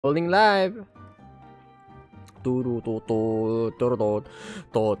Rolling live. Are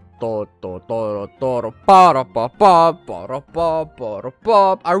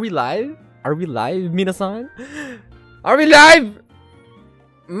we live? Are we live, minasan? Are we live?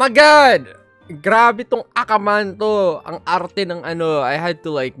 My God! Grabe tong Akamanto. Ang arte ng ano. I had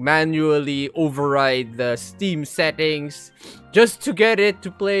to like manually override the Steam settings just to get it to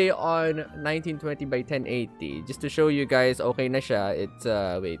play on 1920 by 1080. Just to show you guys, okay na siya. It's,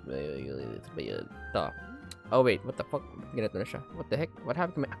 wait. Oh, wait. What the fuck? Ganito na siya. What the heck? What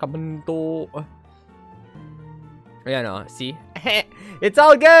happened to my Akamanto? Ayan o. See? It's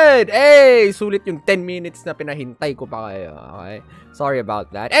all good! Hey! Sulit yung 10 minutes na pinahintay ko pa kayo. Okay? Sorry about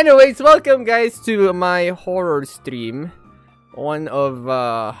that. Anyways, welcome guys to my horror stream. One of,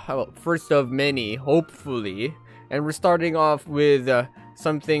 first of many, hopefully. And we're starting off with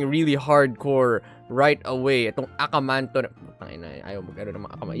something really hardcore right away. Itong Akamanto na... Ayaw mag-ano ng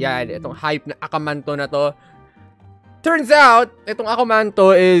mga Akamanto. Yeah, itong hype na Akamanto na to. Turns out, itong Akamanto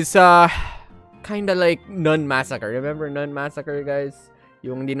is, kinda like Nun Massacre. Remember Nun Massacre, guys?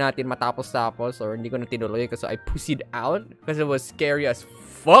 Yung hindi natin matapos-tapos or hindi ko na tinuloy kasi I pussied out because it was scary as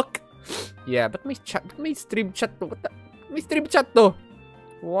fuck. Yeah, but may chat, may stream chat to. May stream chat to.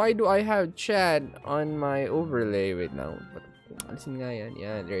 Why do I have chat on my overlay? Wait now. Alisin nga yan.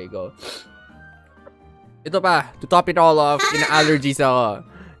 Yan, there you go. Ito pa, to top it all off, ina-allergies ako.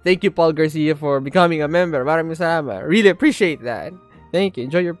 Thank you, Paul Garcia, for becoming a member. Maraming salamat. Really appreciate that. Thank you.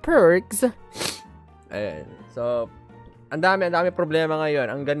 Enjoy your perks. Ayan. So, ang dami problema ngayon.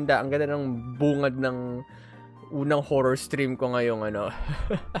 Ang ganda ng bungad ng unang horror stream ko ngayong ano.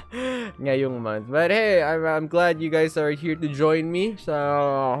 ngayong month. But hey, I'm glad you guys are here to join me sa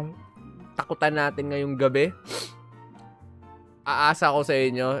takutan natin ngayong gabi. Aasa ko sa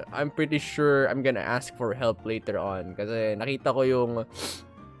inyo. I'm pretty sure I'm gonna ask for help later on. Kasi nakita ko yung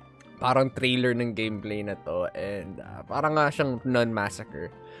parang trailer ng gameplay na to. And parang nga siyang Nun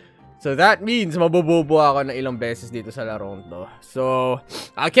Massacre. So that means mabobobo ako na ilang beses dito sa larong to. So,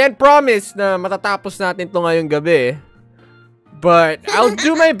 I can't promise na matatapos natin to ngayong gabi. But I'll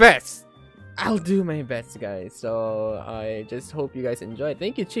do my best. I'll do my best, guys. So, I just hope you guys enjoy.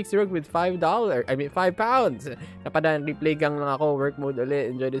 Thank you, Chicks Rook, with $5. I mean, £5. Napadaan, replay gang lang ako. Work mode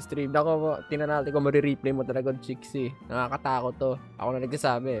ulit. Enjoy the stream. Ako, tinanati ko, marireplay mo talaga, Chicks, eh. Nakakatakot to. Ako na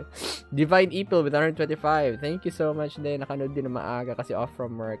nagsasabi. Divine Evil with 125. Thank you so much din. Nakanood din na maaga kasi off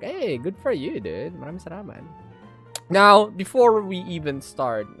from work. Hey, good for you, dude. Maraming salamat. Now, before we even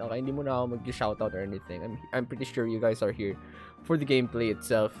start, okay, hindi mo na ako mag-shoutout or anything. I'm pretty sure you guys are here for the gameplay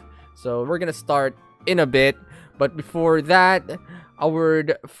itself. So, we're gonna start in a bit. But before that, a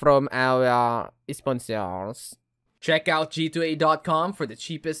word from our sponsors. Check out G2A.com for the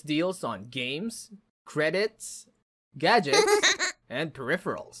cheapest deals on games, credits, gadgets, and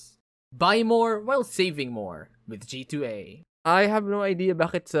peripherals. Buy more while saving more with G2A. I have no idea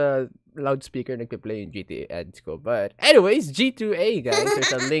bakit sa loudspeaker nagpe-play yung GTA ads ko. But anyways, G2A, guys.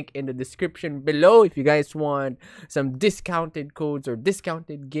 There's a link in the description below if you guys want some discounted codes or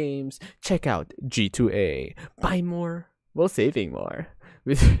discounted games. Check out G2A. Buy more while saving more.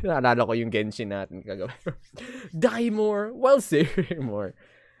 Naalala ko yung Genshin natin kagabi. Die more while saving more.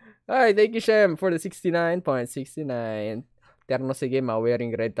 Alright, thank you, Shem, for the 69.69. Terno, sige,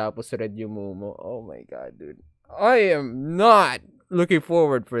 wearing red tapos red yung mumo. Oh my god, dude. I am not looking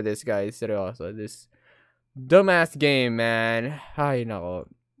forward for this, guys. Seryoso. This dumbass game, man. Ay,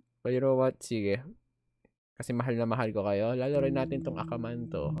 nako. But you know what? Sige. Kasi mahal na mahal ko kayo. Lalo rin natin tong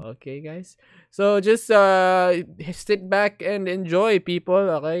Akamanto. Okay, guys? So, just sit back and enjoy,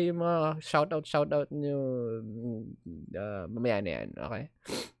 people. Okay? Yung mga shoutout nyo. Mamaya na yan. Okay?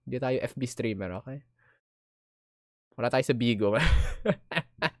 Hindi tayo FB streamer. Okay? Wala tayo sa Bigo.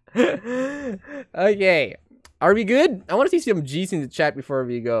 Okay. Are we good? I want to see some G's in the chat before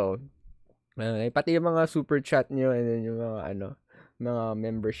we go. Pati yung mga super chat nyo and then yung mga mga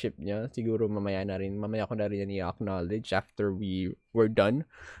membership nyo. Siguro mamaya ko na rin yan i-acknowledge after we're done.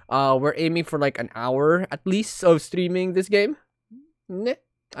 We're aiming for like an hour at least of streaming this game.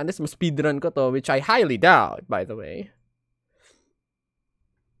 Unless speedrun ko to, which I highly doubt, by the way.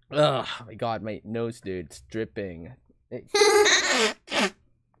 Oh my god, my nose, dude, it's dripping.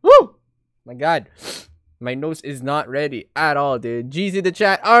 Woo! My god. My nose is not ready at all, dude. G's in the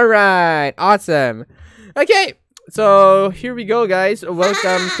chat. Alright. Awesome. Okay. So, here we go, guys.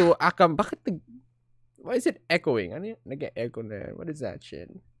 Welcome to Akam. Why is it echoing? Nag-echo na. What is that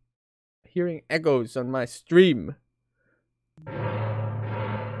shit? Hearing echoes on my stream.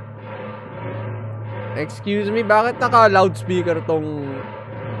 Excuse me? Bakit naka-loudspeaker tong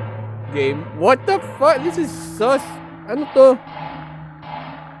game? What the fuck? This is sus. Ano to?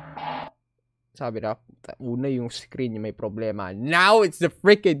 sabi na, una yung screen yung may problema. Now, it's the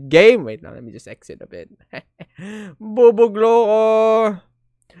freaking game! Wait now, let me just exit a bit. Bobo GLOCO!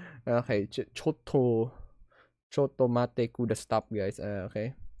 Okay, Choto mate kuda stop, guys.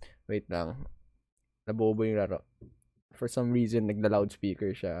 Okay. Wait lang. Nabobo yung laro. For some reason,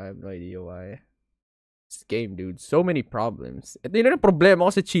 nagla-loudspeaker siya. I have no idea why. This game, dude. So many problems. Ito yun ang problema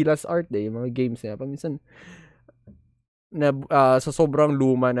ko sa Chilla's Art, eh. Yung mga games niya. Paminsan, sa sobrang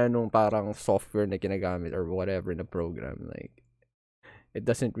luma na nung parang software na ginagamit or whatever na program, like, it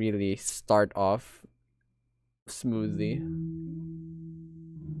doesn't really start off smoothly.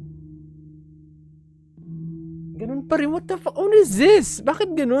 Ganun pa rin. What the fuck? What is this?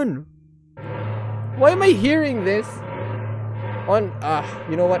 Bakit ganun? Why am I hearing this?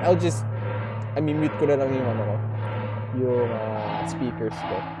 You know what? mute ko na lang yung ano ko. Yung speakers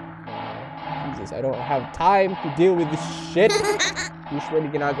ko. Jesus, I don't have time to deal with this shit. Usually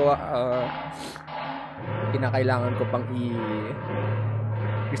kinakailangan ko pang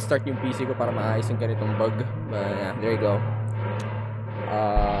restart yung PC ko para maayos yung ganitong bug. But yeah, there you go.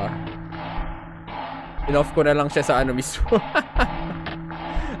 In-off ko na lang siya sa ano mismo.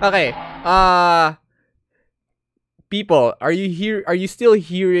 Okay. People, are you still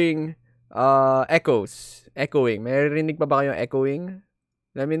hearing echoing? May rinig pa ba kayong echoing?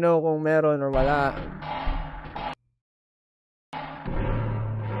 Let me know kung meron or wala.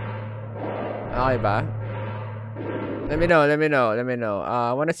 Okay ba? Let me know.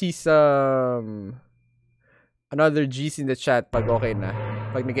 I wanna see some another G's in the chat pag okay na.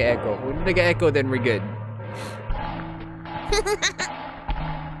 Pag nag-echo. Kung nag-echo, then we're good.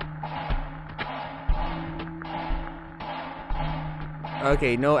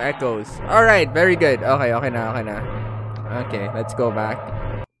 Okay, no echoes. Alright, very good. Okay na. Okay, let's go back.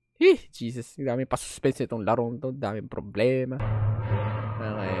 Jesus, dami pa suspense itong larong to. Daming problema.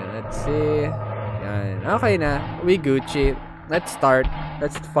 Okay, let's see. Yan. Okay na. We Gucci. Let's start.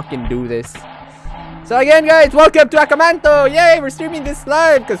 Let's fucking do this. So again, guys, welcome to Manto. Yay, we're streaming this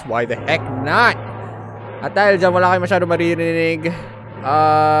live. Because why the heck not? At dahil dyan, wala kayo masyado maririnig.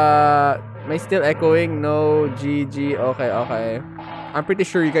 May still echoing? No. GG. Okay. I'm pretty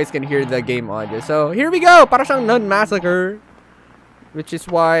sure you guys can hear the game audio. So, here we go! Para siyang non-massacre. Which is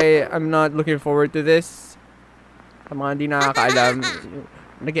why I'm not looking forward to this. Sa mga hindi nakakaalam,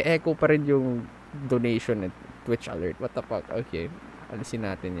 nag-e-echo pa rin yung donation at Twitch alert. What the fuck? Okay. Alisin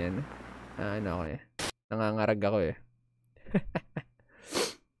natin yan. Ano ako eh. Nangangarag ako eh.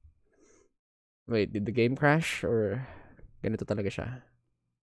 Wait, did the game crash? Or ganito talaga siya?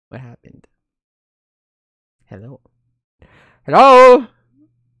 What happened? Hello? Hello?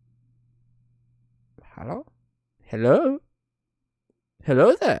 Hello? Hello?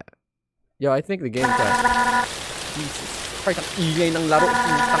 Hello there? Yo, I think the game crashed. Jesus Christ, ang ingay ng laro.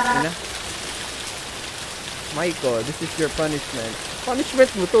 Tang ina. Michael, this is your punishment. Punishment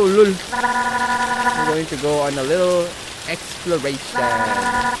mo to, lul. I'm going to go on a little exploration.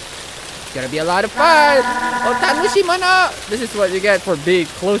 It's gonna be a lot of fun. Oh, Tanushimana! This is what you get for being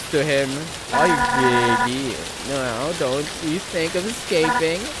close to him. Oh, you giggy. No, don't you think of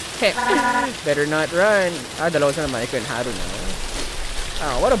escaping. Better not run. Dalawa sa naman. Ikaw yung Haru na.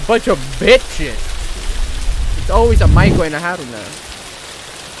 Oh, what a bunch of bitches. It's always a Maiko and a Haru na.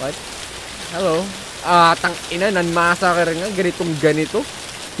 What? Hello? Tang ina, nan-massacre nga. Ganito.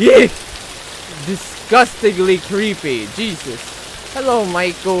 Yee! Disgustingly creepy. Jesus. Hello,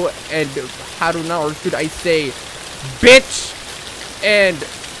 Maiko and Haruna, or should I say, bitch and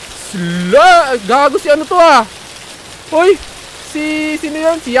gago si ano to Hoy! Sino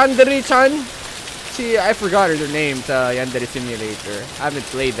yun? Si Yandere-chan? I forgot her name sa Yandere Simulator. I haven't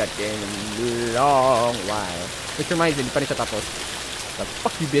played that game in a long while. Which reminds me, hindi pa rin siya tapos. The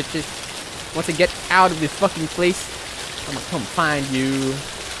fuck you bitches. Once I get out of this fucking place, I'm gonna come find you.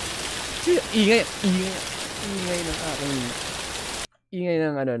 Ingay ng aking... Ingay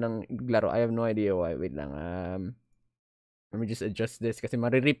ng ng laro. I have no idea why. Wait lang. Let me just adjust this. Kasi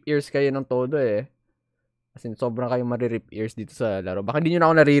maririp ears kayo ng todo eh. Kasi sobrang kayo maririp ears dito sa laro. Baka hindi nyo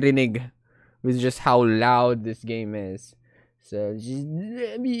na ako naririnig. With just how loud this game is. So,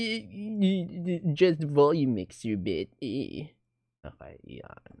 just volume mix you bit. Okay,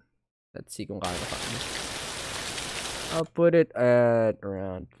 yan. Let's see kung kaya pa. I'll put it at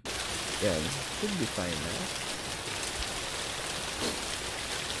around... Yan. Should be fine now.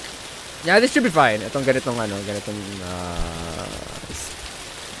 Yeah, this should be fine. Itong ganitong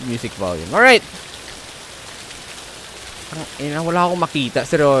music volume. Alright! Wala akong makita.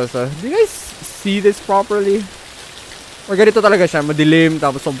 Seryoso. Do you guys see this properly? Or ganito talaga siya. Madilim.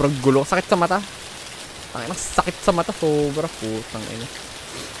 Tapos sobrang gulo. Sakit sa mata. Sakit sa mata. Sobra. Putang ina.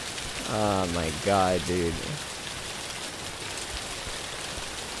 Oh my god, dude.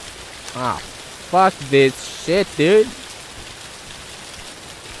 Ah, fuck this shit, dude.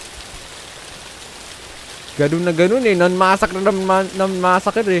 Ganun na ganun eh. Non-massacre na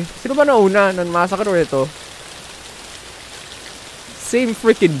non-massacre eh. Sino ba nauna? Non-massacre or ito? Same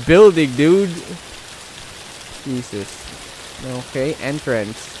freaking building, dude. Jesus. Okay,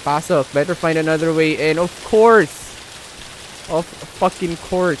 entrance. Pasok. Better find another way in. Of course. Of fucking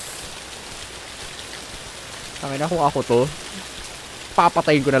course. Tangina, kung ako to,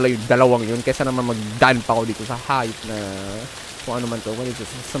 papatayin ko na lang yung dalawang yun kaysa naman magdaan pa ako dito sa hayop na kung ano man to. What is this?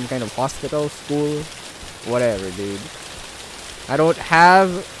 Some kind of hospital? School? Whatever, dude. I don't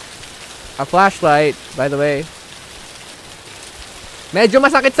have a flashlight, by the way. Medyo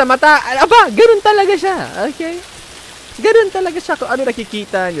masakit sa mata. Aba, ganun talaga siya. Okay? Ganun talaga siya. Kung ano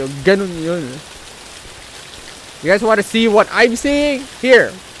nakikita nyo, ganun yun. You guys want to see what I'm seeing? Here.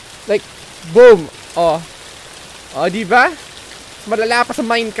 Like, boom. Oh. Oh, diba? Malala pa sa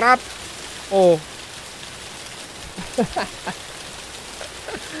Minecraft. Oh.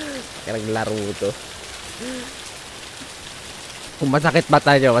 Kailang laro to. Kung masakit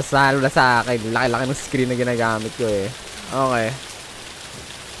mata nyo, mas lalo na sa akin. Laki-laki ng screen na ginagamit ko eh. Okay.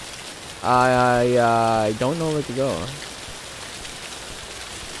 I don't know where to go.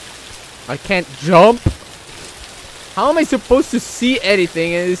 I can't jump. How am I supposed to see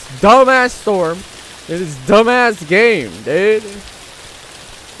anything in this dumbass storm? In this dumbass game, dude.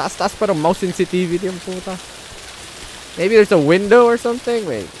 Taas pa ng mouse sensitivity yung puta. Maybe there's a window or something?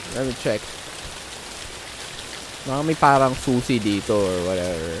 Wait, let me check. Baka may parang susi dito or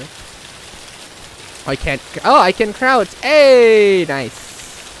whatever. I can't. Oh, I can crouch. Hey, nice.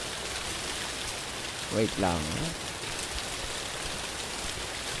 Wait lang.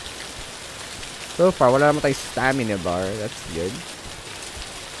 So far, wala naman tayong stamina bar. That's good.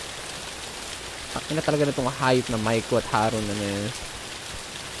 Ina talaga na itong hayop na Maiko at Haron na na.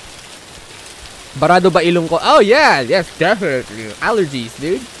 Barado ba ilong ko? Oh yeah, yes, definitely. Allergies,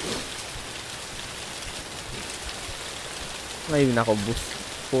 dude. Ngayon ako, boost.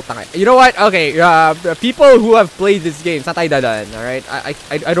 Putang. You know what? Okay, people who have played this game, saan tayo dadaan, alright?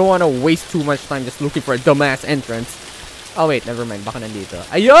 I don't want to waste too much time just looking for a dumbass entrance. Oh wait, never mind. Baka nandito.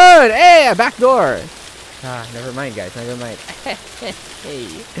 Ayun! Hey! Back door! Ah, never mind, guys. Never mind. Hey.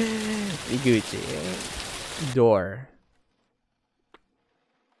 Gucci. Door.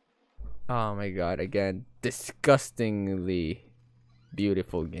 Oh my god. Again, disgustingly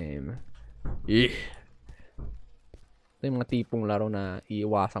beautiful game. Ito yung mga tipong laro na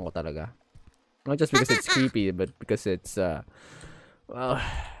iiwasan ko talaga. Not just because it's creepy, but because it's, well,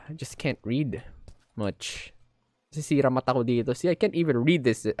 I just can't read much. Sisira mata ko dito. See, I can't even read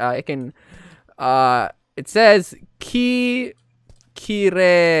this. I can, it says, kireka.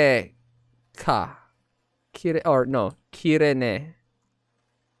 Kirene.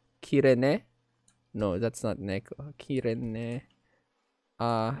 Kirene? No, that's not neko. Kirene.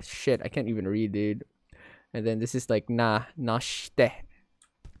 Shit, I can't even read, dude. And then this is like nashte.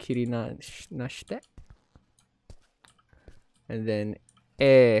 Kirina nashte. And then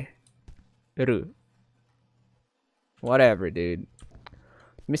ru. Whatever, dude.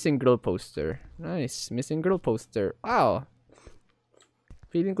 Missing girl poster. Nice. Missing girl poster. Wow.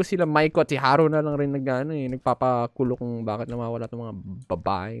 Feeling ko sila Maiko at Haro na lang rin nagpapakulo kung bakit nawawala itong mga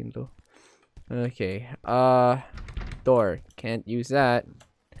babae to. Okay. Door. Can't use that.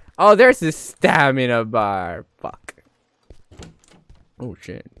 Oh, there's the stamina bar. Fuck. Oh,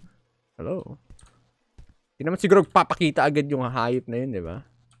 shit. Hello. Hindi naman siguro papakita agad yung hayop na yun, di ba?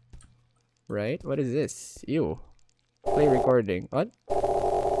 Right? What is this? Ew. Play recording. What?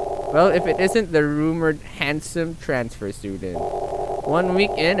 Well, if it isn't the rumored handsome transfer student. 1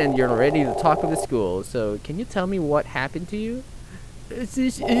 week in and you're already the talk of the school. So, can you tell me what happened to you? Not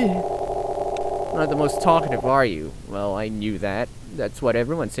the most talkative, are you? Well, I knew that. That's what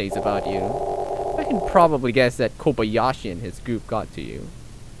everyone says about you. I can probably guess that Kobayashi and his group got to you.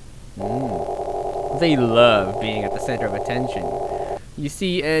 They love being at the center of attention. You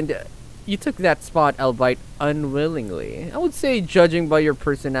see, and you took that spot, albeit unwillingly. I would say judging by your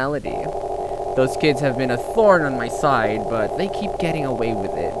personality. Those kids have been a thorn on my side, but they keep getting away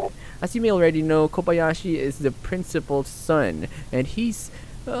with it. As you may already know, Kobayashi is the principal's son, and he's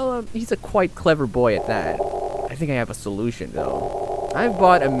a quite clever boy at that. I think I have a solution, though. I've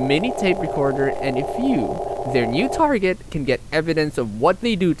bought a mini tape recorder, and if you, their new target, can get evidence of what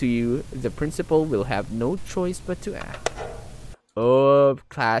they do to you, the principal will have no choice but to act. Oh,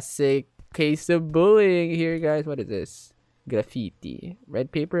 classic case of bullying here, guys. What is this? Graffiti.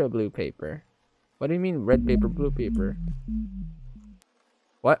 Red paper or blue paper? What do you mean red paper, blue paper?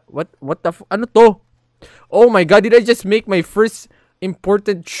 What the ano to? Oh my god, did I just make my first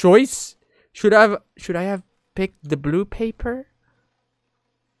important choice? Should I have picked the blue paper?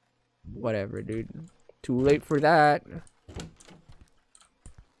 Whatever, dude. Too late for that.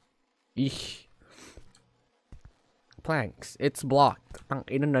 Eesh. Planks. It's blocked.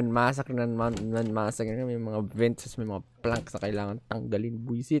 Tangina, nanmasak. May mga vents, may mga planks na kailangan tanggalin.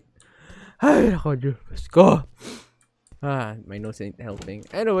 Buisit. Ay, nako, Diyos ko. My nose ain't helping.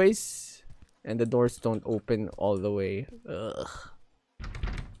 Anyways, and the doors don't open all the way. Ugh.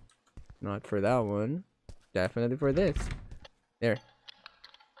 Not for that one. Definitely for this. There.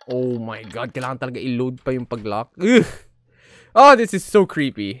 Oh my god, kailangan talaga i-load pa yung pag-lock. Ugh. Oh, this is so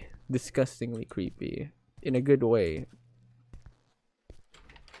creepy. Disgustingly creepy. In a good way.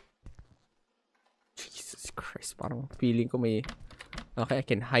 Jesus Christ, parang feeling ko may... Okay, I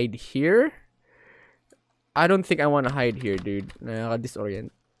can hide here. I don't think I want to hide here, dude. Nakaka-disorient.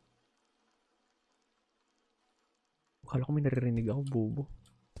 Akala ko may naririnig ako, bobo.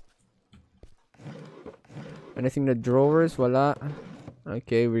 Anything in the drawers? Wala.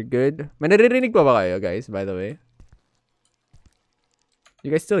 Okay, we're good. May naririnig pa ba kayo, guys, by the way?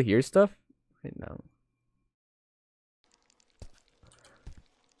 You guys still hear stuff? Right now.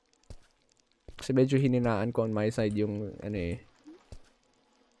 Kasi medyo hininaan ko on my side yung, ano eh.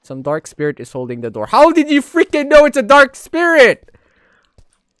 Some dark spirit is holding the door. How did you freaking know it's a dark spirit?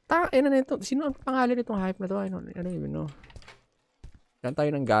 Ano na ito? Sino ang pangalan nitong hype na to? I don't even know. Saan tayo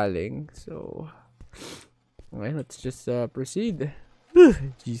nang galing? So, okay, let's just proceed.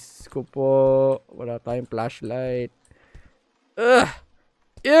 Jeez ko po. Wala tayong flashlight. Ugh!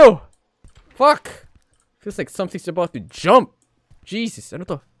 Ew! Fuck! Feels like something's about to jump. Jesus, ano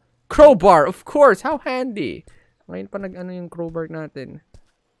to? Crowbar, of course! How handy! Ngayon pa nag-ano yung crowbar natin.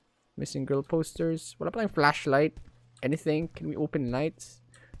 Missing girl posters. Wala pa tayong flashlight. Anything? Can we open lights?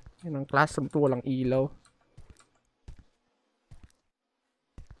 Yan ang classroom to, walang ilaw.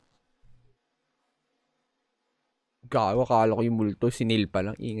 Gawa, akala ko yung multo. Sinil pa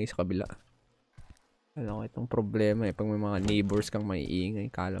lang. Ingay sa kabila. Alam ko itong problema eh. Pag may mga neighbors kang may ingay,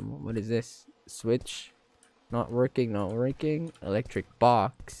 kala mo. What is this? Switch? Not working, not working. Electric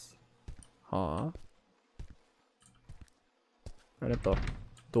box. Huh? Ano to?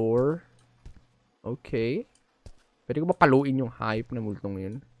 Door. Okay. Pwede ko ba paluin yung hype na multong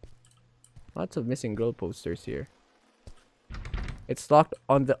yun? Lots of missing girl posters here. It's locked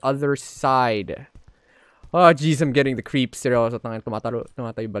on the other side. Oh, jeez, I'm getting the creeps. Seryoso, tumatayo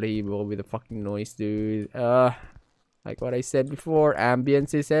balahibo ko with the fucking noise, dude. Like what I said before,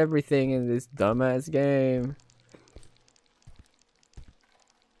 ambience is everything in this dumbass game.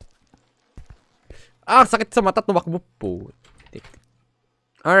 Ah, sakit sa mata, tumakbo po.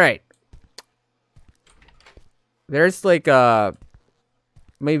 Alright. There's like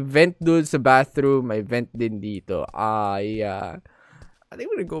may vent doon sa bathroom, may vent din dito. I think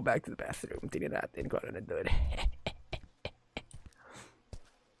we're gonna go back to the bathroom. Tingnan natin kung ano na doon.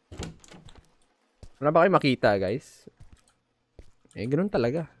 Wala ba kayo makita, guys? Eh, ganun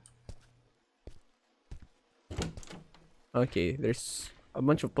talaga. Okay, there's a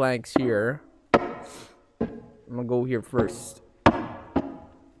bunch of planks here. I'm gonna go here first.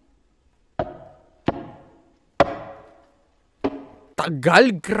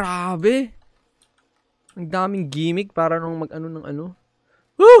 Tagal, grabe! Ang daming gimmick para nung mag-ano ng ano.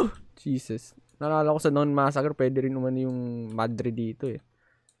 Woo! Jesus. Nalala ko sa non-massacre, pwede rin naman yung madre dito eh.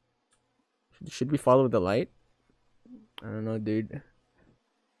 Should we follow the light? I don't know, dude.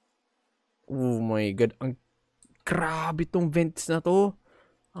 Oh my god. Ang grabe tong vents na to.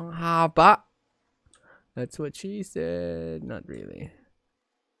 Ang haba. That's what she said. Not really.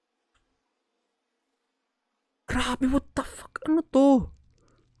 Grabe, what the fuck? Ano to?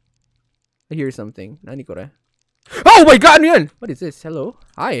 I hear something. Nani ko re? Oh my god, ano yun? What is this? Hello?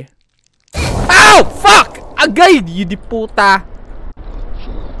 Hi. Ow! Fuck! Agay! You di puta!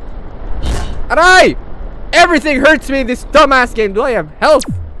 Aray! Everything hurts me in this dumbass game. Do I have health?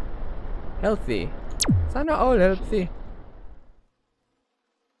 Healthy. Sana all healthy.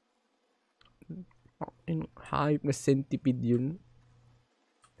 Hype na centipede yun.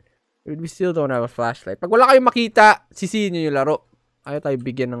 We still don't have a flashlight. Pag wala kayong makita, sisihin nyo yung laro. Ayaw tayo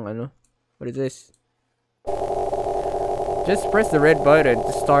bigyan ng ano. What is this? Just press the red button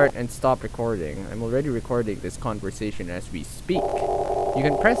to start and stop recording. I'm already recording this conversation as we speak. You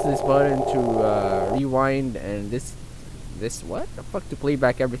can press this button to rewind and this what the fuck, to play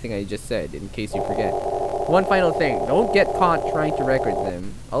back everything I just said in case you forget. One final thing, don't get caught trying to record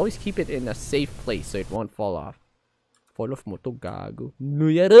them. Always keep it in a safe place so it won't fall off. Fall off mo to, gago.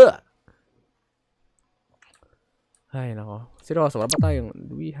 Nuyara! Ay, nako. Seryoso, wala pa tayong...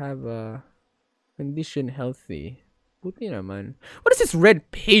 Do we have a condition healthy? Buti naman. What is this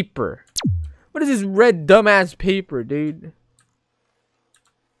red paper? What is this red dumbass paper, dude?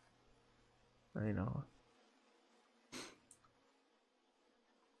 Ay, nako.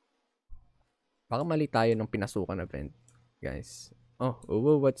 Baka mali tayo ng pinasukan event, guys. Oh,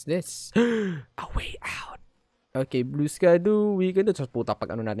 what's this? A way out. Okay, blue sky do. We can do. So, puta,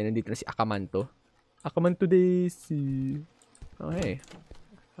 pag ano natin, nandito na si Akamanto. Akamanto Daisy. Oh, hey.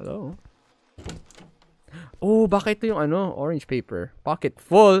 Hello. Oh, baka ito yung ano, orange paper. Pocket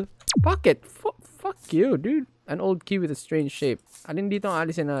full. Pocket full. Fuck you, dude. An old key with a strange shape. Alin dito ang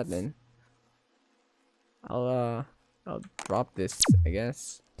alisin natin? I'll drop this, I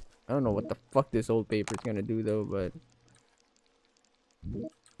guess. I don't know what the fuck this old paper is gonna do though, but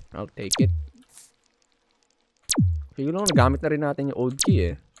I'll take it. Figure lang nagamit na rin natin yung old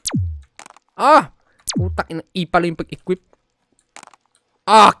key eh. Ah! Putak ina, E pala yung pag-equip.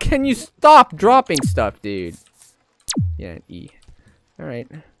 Ah! Can you stop dropping stuff, dude? Yeah, E. Alright.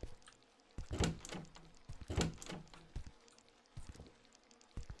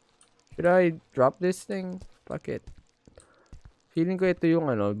 Should I drop this thing? Fuck it. Feeling ko ito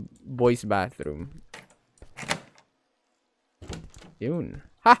yung ano, boys bathroom. Yun.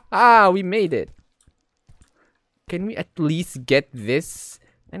 Ha ha! We made it. Can we at least get this?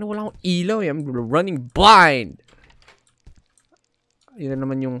 Ano, wala akong ilaw eh. I'm running blind. Yun na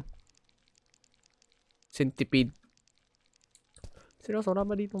naman yung centipede. Seryoso, wala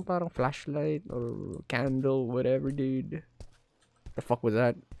ba ditong parang flashlight or candle, whatever, dude? The fuck was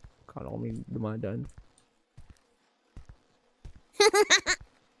that? Kala ko may dumadaan.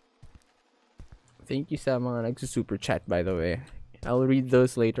 Thank you sa mga nagsusuper chat, by the way. I'll read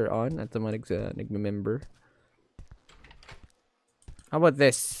those later on at sa mga nagme-member. How about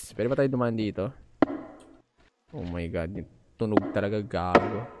this? Pwede ba tayo dumaan dito? Oh my god, yung tunog talaga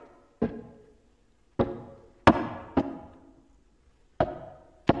gago.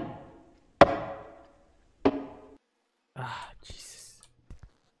 Ah, Jesus.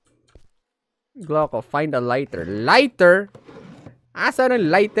 GLOCO, find a lighter. Lighter? Asa ng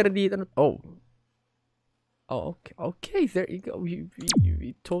lighter dito? Oh. Oh, okay. Okay, there you go. You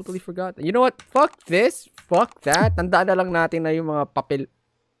totally forgot. You know what? Fuck this. Fuck that. Tandaan na lang natin na yung mga papel.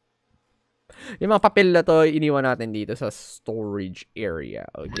 Yung mga papel na to, iniwan natin dito sa storage area.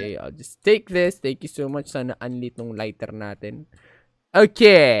 Okay, I'll just take this. Thank you so much. Sana unlit nung lighter natin.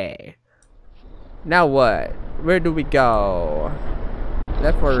 Okay. Now what? Where do we go?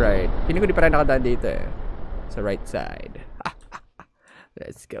 Left or right? Feeling ko di pa rin nakadaan dito eh. Sa right side.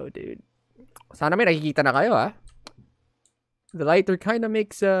 Let's go, dude. Sana may nakikita na kayo, ah. The lighter kind of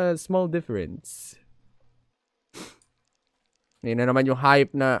makes a small difference. Yun na naman yung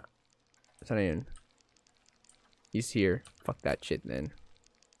hype na... Saan na yun? He's here. Fuck that shit, then.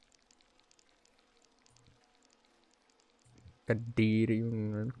 Kadiri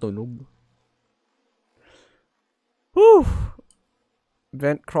yung tunog. Whew!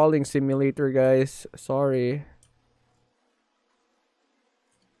 Vent crawling simulator, guys. Sorry.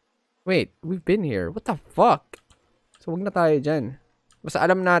 Wait, we've been here. What the fuck? So, wag na tayo dyan. Basta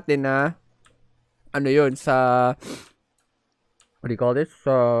alam natin na ano yun, sa what do you call this?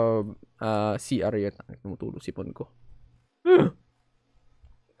 Sa CR yun. Tumutulog sipon ko.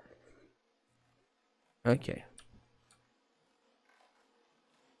 Okay.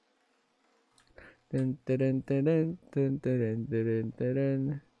 Ano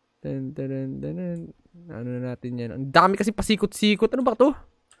na natin yan? Ang dami kasi pasikot-sikot. Ano ba to?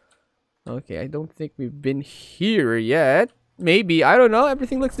 Okay, I don't think we've been here yet. Maybe, I don't know.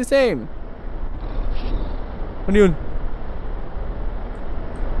 Everything looks the same. Ano yun?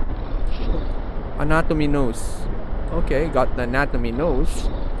 Anatomy nose. Okay, got the anatomy nose.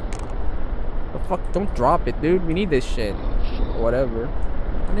 The fuck? Don't drop it, dude. We need this shit. Whatever.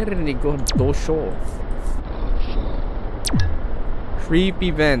 Narinig ko, dosho. Creepy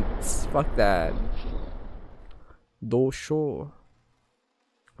vents. Fuck that. Dosho.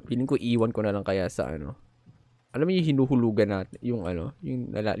 Feeling ko iwan ko na lang kaya sa ano. Alam mo yung hinuhulugan natin, yung ano,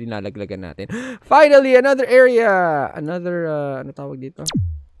 yung nilalaglagan natin. Finally, another area. Another ano tawag dito?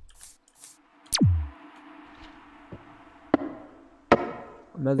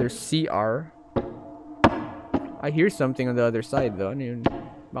 Another CR. I hear something on the other side though. Ano yun?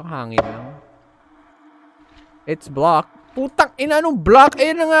 Baka hangin lang. It's blocked. Putang ina, anong block?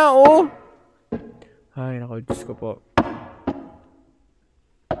 Ayun na nga, oh. Ay, naku, Diyos ko po.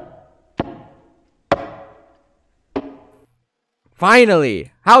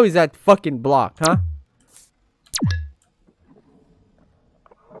 Finally! How is that fucking blocked, huh?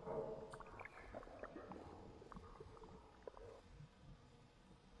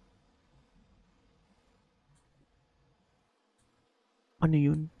 Ano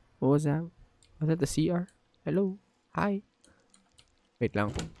yun? What was that? Was that the CR? Hello? Hi? Wait lang.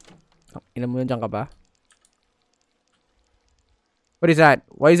 Ina mo nandiyan ka ba? What is that?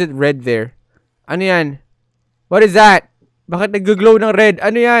 Why is it red there? Ano yan? What is that? Bakit nag-glow ng red?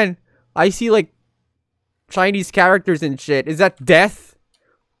 Ano yan? I see like Chinese characters and shit. Is that death?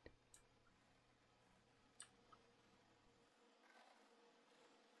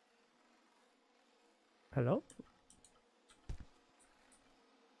 Hello?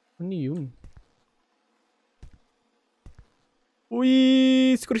 Ano yun?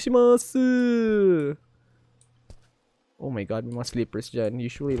 Uy! Sukurashimasu! Oh my god, may mga sleepers dyan.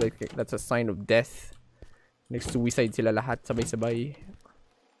 Usually, like, that's a sign of death. Nag-suicide sila lahat, sabay-sabay.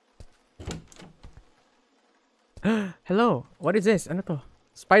 Hello, what is this? Ano to?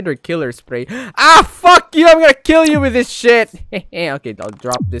 Spider killer spray. Ah, fuck you! I'm gonna kill you with this shit! Okay, I'll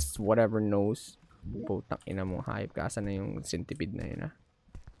drop this whatever nose. Putang ina mo, hayop ka. Asan na yung centipede na yun, ha?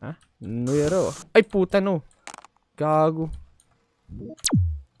 Ha? Nuyero. Ay, puta no. Gago.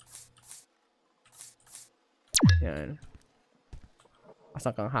 Yan.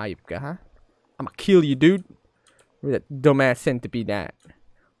 Asan kang hayop ka, ha? I'ma kill you, dude. Where that dumbass centipede at?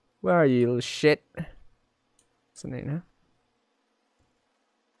 Where are you, little shit? Saan na yun, ha?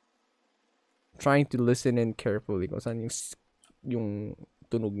 Trying to listen in carefully kung saan yung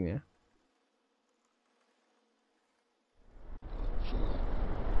tunog niya.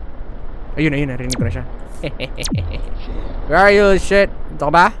 Ayun, ayun, narinig ko na siya. Where are you, little shit? Ito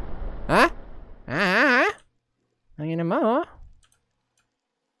ka ba? Ha? Ha? Ang ina mo, oh.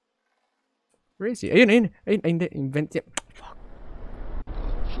 Where is he? Ayun, ayun. Ayun, ayun, invent niya. Fuck.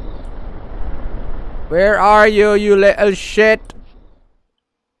 Where are you, you little shit?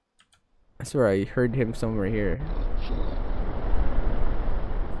 I swear I heard him somewhere here.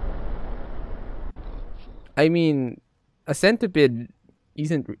 I mean, a centipede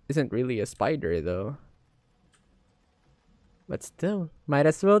isn't really a spider though. But still, might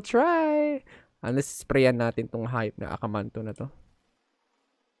as well try. Unless sprayan natin tong hype na akamanto na to.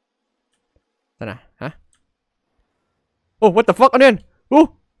 Sana, ha? Oh, what the fuck? Ano yan?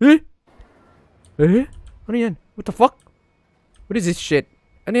 Oh, eh? Eh? Ano yan? What the fuck? What is this shit?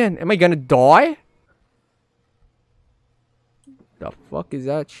 Ano yan? Am I gonna die? The fuck is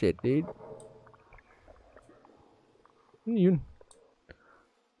that shit, dude? Ano yun?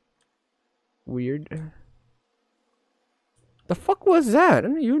 Weird. The fuck was that?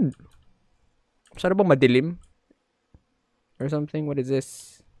 Ano yun? Sana bang madilim? Or something? What is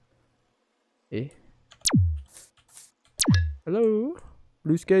this? Eh? Hello?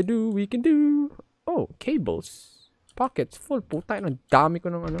 Blue sky do, we can do. Oh, cables. Pockets full. Puta, ang dami ko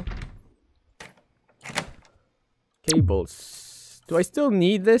ng ano. Cables. Do I still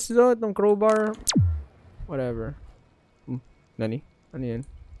need this though? Itong crowbar? Whatever. Nani? Ano yan?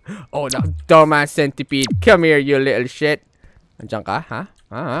 Oh, that dumbass centipede. Come here, you little shit. Andiyan ka, ha?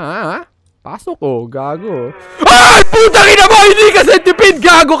 Ha? Pasok ko, gago. Ay! Putang ina mo! Hindi ka centipede,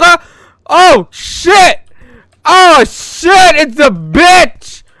 gago ka! Oh, shit! Oh, shit! It's a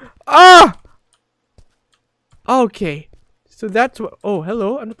bitch! Ah! Okay. So that's what... Oh,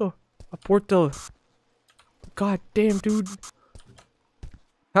 hello? Ano to? A portal. God damn, dude.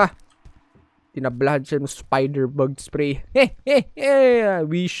 Ha! Tinablahan siya ng spider bug spray.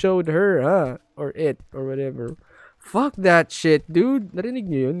 We showed her, huh? Or it, or whatever. Fuck that shit, dude. Narinig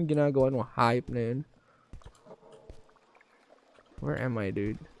niyo yun? Ginagawa ng hype na yun. Where am I,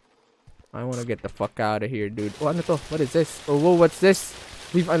 dude? I wanna get the fuck out of here, dude. Oh, ano to? What is this? Oh, whoa, what's this?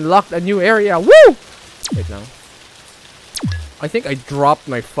 We've unlocked a new area. Woo! Wait lang. I think I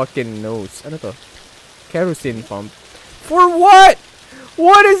dropped my fucking nose. Ano to? Kerosene pump. For what?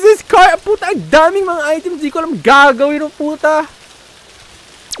 What is this car? Puta, ang daming mga items. Di ko alam gagawin ng puta.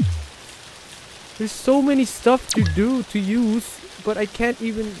 There's so many stuff to do, to use, but I can't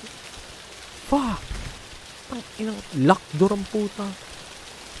even... Fuck. Ang inang lock door ang puta.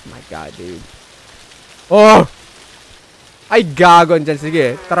 Oh my god, dude. Oh! Ay, gago dyan.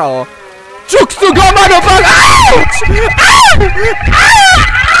 Sige, tara oh. Chooks to go, motherfucker! Ouch! Ah!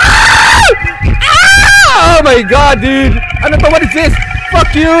 Oh my god, dude! Ano to? What is this?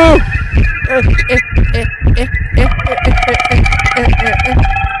 Fuck you! Hide.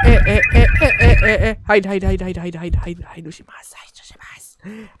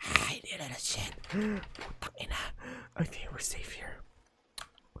 Shit. Putang ina. Okay, we're safe here.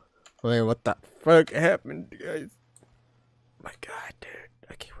 Wait, what the fuck happened, guys? My god, dude.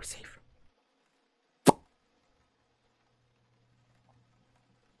 Okay, we're safe.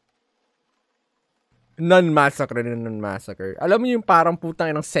 Non-massacre. Alam mo yung parang putang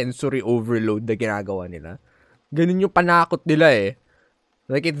inang sensory overload na ginagawa nila? Ganun yung panakot nila eh.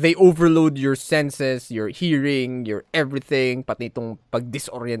 Like, they overload your senses, your hearing, your everything, pati itong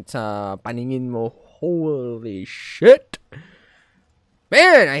pag-disorient sa paningin mo. Holy shit!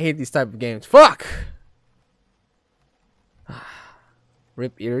 Man, I hate these type of games. Fuck!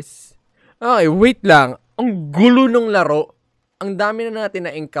 Rip ears. Okay, wait lang. Ang gulo ng laro. Ang dami na natin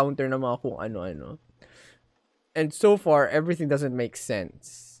na-encounter na mga kung ano-ano. And so far, everything doesn't make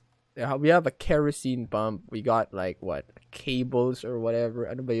sense. We have a kerosene pump. We got like what? Cables or whatever.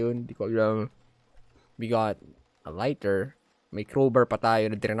 Ano ba yun? Di ko alam. We got a lighter. May crowbar pa tayo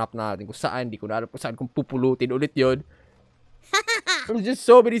na drinap natin kung saan. Di ko na alam kung saan kung pupulutin ulit yun. There's just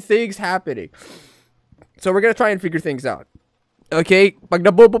so many things happening. So we're gonna try and figure things out. Okay? Pag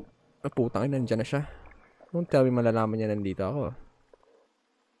nabobo... Oh, putang, nandyan na siya. Don't tell me malalaman niya nandito ako.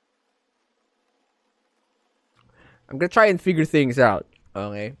 I'm gonna try and figure things out.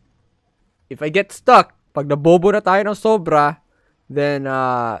 Okay? If I get stuck, pag nabobo na tayo ng sobra, then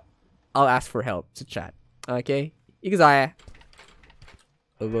I'll ask for help sa chat. Okay? Ikazaya.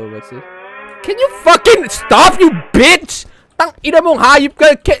 What's this? Can you fucking stop, you bitch? Tang ina mong hayop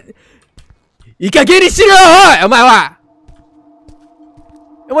ka. Ikagiri sila ha! Umawa!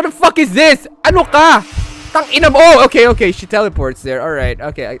 What the fuck is this? Ano ka? Tang ina mo. Oh, okay. She teleports there. Alright.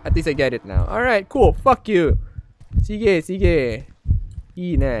 Okay, at least I get it now. Alright, cool. Fuck you. Sige.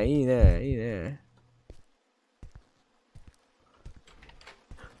 Ina.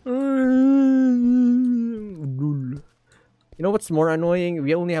 You know what's more annoying?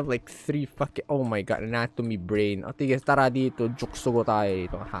 We only have like 3 fucking... Oh my god, anatomy brain. O tige, tara dito. Juksugo tayo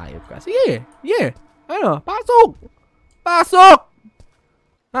dito. Hayop ka. Sige. Ano? Pasok!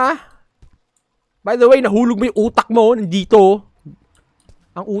 Ha? By the way, nahulog mo yung utak mo. Nandito.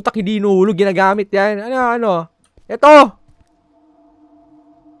 Ang utak hindi nahulog. Ginagamit yan. Ano? Ito!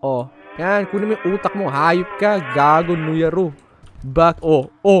 Oh, yan. Kunin mo yung utak mo. Hayop ka. Gago, nuyaro. Back.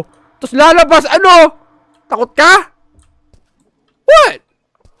 Oh. Tapos lalabas. Ano? Takot ka? What?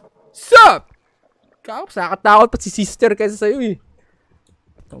 Sup? Nakakatakot pa si sister kaysa sa'yo eh.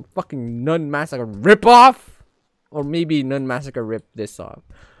 Some fucking Nun Massacre rip-off? Or maybe Nun Massacre rip this off.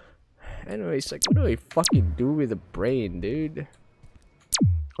 Anyways, like, what do I fucking do with the brain, dude?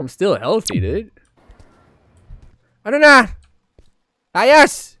 I'm still healthy, dude. Ano na?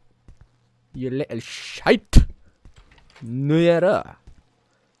 Ayas! You little shite! Nuyara.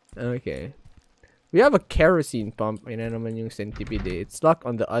 Okay. We have a kerosene pump. Ayun na naman yung centipede. It's stuck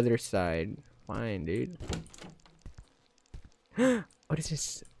on the other side. Fine, dude. What is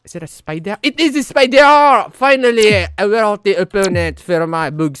this? Is it a spider? It is a spider! Finally! I will the opponent for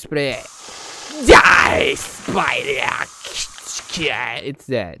my bug spray. Die, spider! It's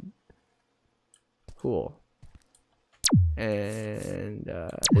dead. Cool. And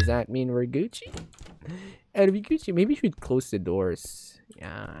does that mean we're Gucci? Are we Gucci? Maybe we should close the doors.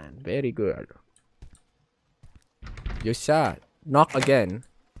 Yeah, very good. Yosha, knock again.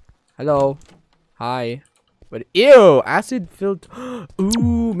 Hello. Hi. But ew, acid filled.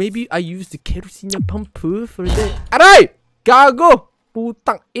 Ooh, maybe I used the kerosene pump for the. Aray! Gago!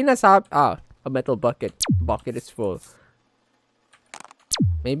 Putang ina sab. A metal bucket. Bucket is full.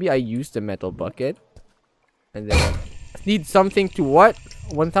 Maybe I used the metal bucket. And then need something to what?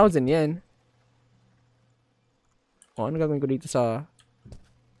 1,000 yen. Oh, ano gagawin ko dito sa...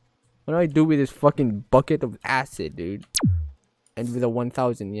 What do I do with this fucking bucket of acid, dude? And with a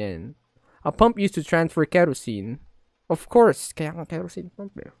 1,000 yen. A pump used to transfer kerosene. Of course, kaya nga kerosene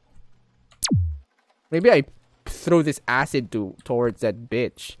pump eh. Maybe I throw this acid towards that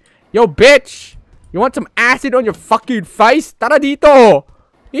bitch. Yo, bitch! You want some acid on your fucking face? Tara dito!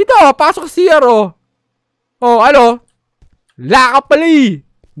 Dito! Pasok sa CR, oh! Oh, ano? Laka pali!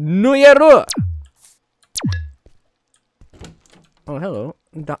 Nuyero! Oh, hello.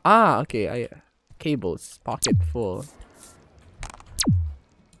 Okay. Cables. Pocket full.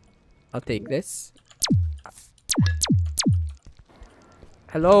 I'll take this.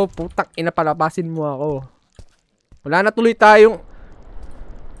 Hello, putang ina, palabasin mo ako. Wala na tuloy tayong...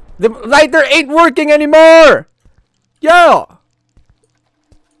 The lighter ain't working anymore! Yo!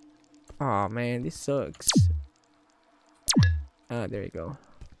 Aw, man, this sucks. Ah, there you go.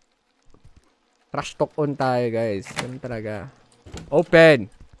 Trash talk on tayo, guys. Ganun talaga. Open!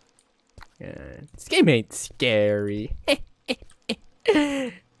 Yeah. This game ain't scary.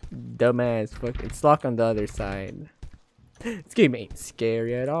 Dumbass. Fuck. It's locked on the other side. This game ain't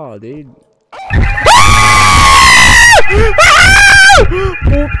scary at all, dude.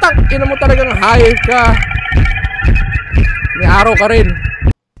 Putang ina mo talagang hayop ka. May araw ka rin.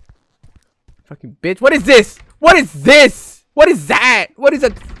 Fucking bitch. What is this? What is this? What is that? What is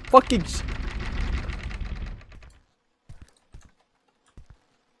that fucking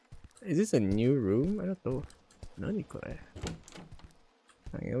Is this a new room? Ano to? Nani ko eh.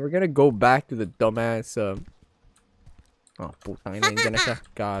 Okay, we're gonna go back to the dumbass, oh, putang ina, nandiyan na siya.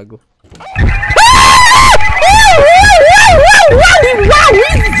 Gago.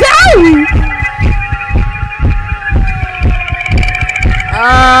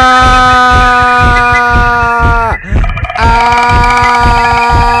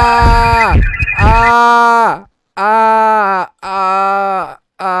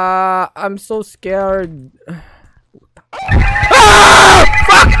 I'm so scared.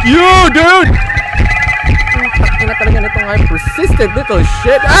 Fuck you, dude! Ina talaga nitong I'm persistent little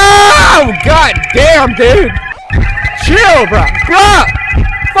shit. Oh, god damn, dude! Chill, bro! Bro!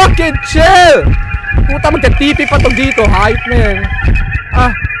 Fucking chill! Puta, magka-TP pa tong dito. Hype na yan.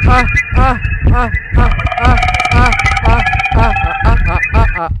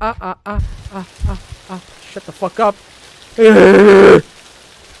 Shut the fuck up.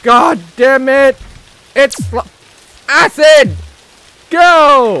 God damn it! It's acid!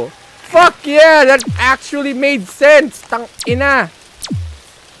 Go! Fuck yeah! That actually made sense! Tang ina!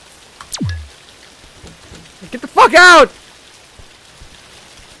 Get the fuck out!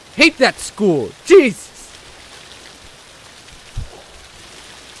 Hate that school! Jesus!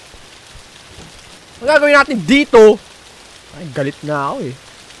 Ang gagawin natin dito? Ay, galit na ako eh.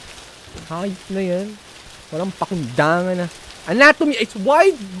 Hayop na yan. Walang pakundangan na. Anatomy, it's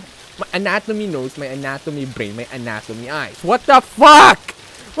why my anatomy nose, my anatomy brain, my anatomy eyes. What the fuck?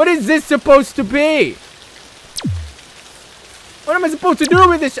 What is this supposed to be? What am I supposed to do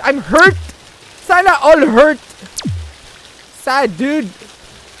with this? I'm hurt. Sana all hurt. Sad, dude.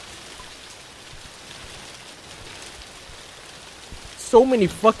 So many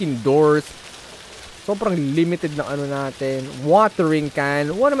fucking doors. Sobrang limited na ano natin. Watering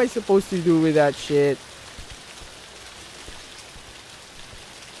can. What am I supposed to do with that shit?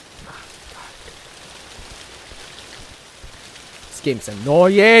 This game's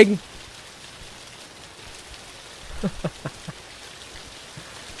annoying.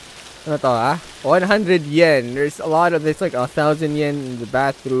 Ano to, ah? 100 yen. There's a lot of, there's like 1,000 yen in the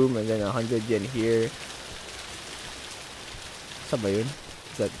bathroom and then 100 yen here. Saan ba yun?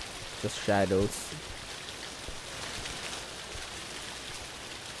 Is that just shadows?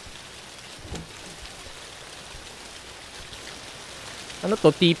 Ano to?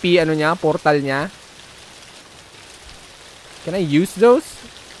 TP ano niya? Portal niya? Can I use those?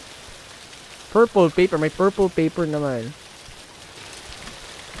 Purple paper. May purple paper naman.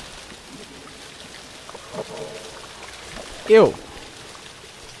 Ew.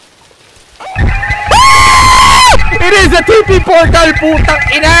 It is a TP portal! Putang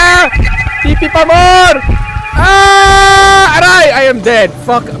ina! TP pa more! Ah! Aray! I am dead.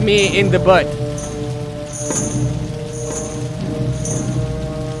 Fuck me in the butt.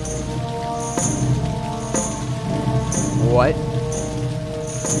 What?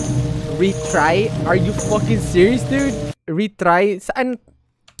 Retry? Are you fucking serious, dude? Retry? Saan?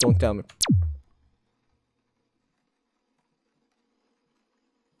 Don't tell me.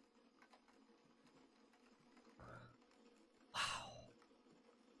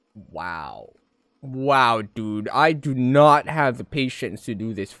 Wow. Wow, dude. I do not have the patience to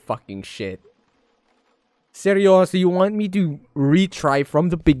do this fucking shit. Seriously, you want me to retry from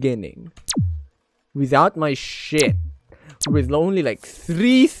the beginning? Without my shit? With only like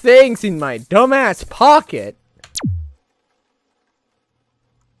 3 things in my dumbass pocket?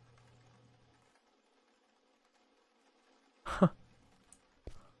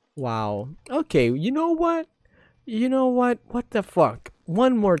 Wow. Okay, you know what? You know what? What the fuck?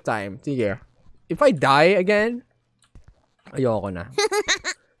 One more time. Sige. If I die again, ayoko na.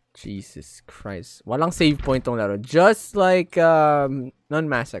 Jesus Christ. Walang save point tong laro. Just like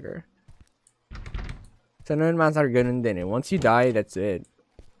non-massacre. Sa non-massacre ganun din eh. Once you die, that's it.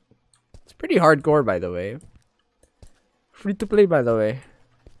 It's pretty hardcore, by the way. Free to play, by the way.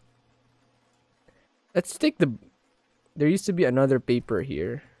 Let's take the... There used to be another paper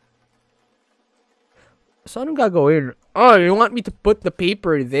here. So anong gagawin? Oh, you want me to put the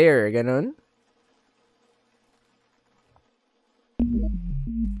paper there, ganun?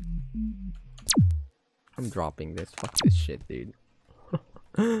 I'm dropping this. Fuck this shit, dude.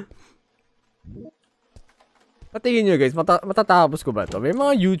 Patingin nyo guys, matatapos ko ba to? May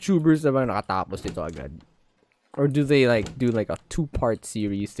mga YouTubers na ba nakatapos nito agad? Or do they like do like a 2-part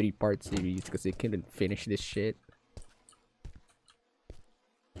series, 3-part series because they couldn't finish this shit?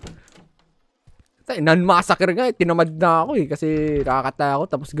 Non-massacre nga, tinamad na ako eh kasi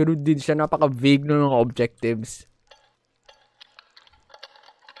nakakatakot tapos ganoon din siya, napaka-vague ng mga objectives.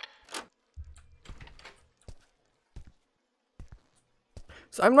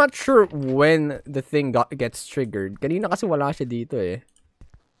 So I'm not sure when the thing gets triggered. Kanina kasi wala siya dito eh.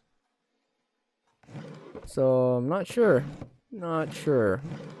 So I'm not sure. Not sure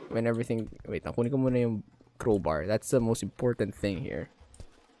when everything... Wait, nakunin ko muna yung crowbar. That's the most important thing here.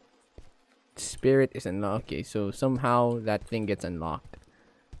 Spirit is unlocked. Okay, so somehow that thing gets unlocked.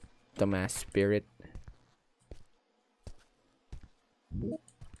 Dumbass spirit.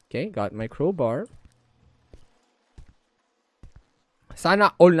 Okay, got my crowbar.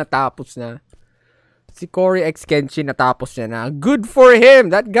 Sana all natapos na. Si Corey X Kenshin natapos niya na. Good for him!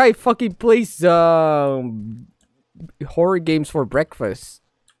 That guy fucking plays horror games for breakfast.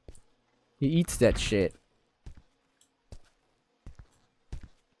 He eats that shit.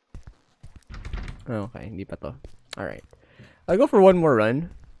 Okay, hindi pa to. Alright. I'll go for one more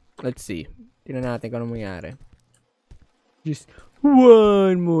run. Let's see. Tingnan natin kung ano mangyari. Just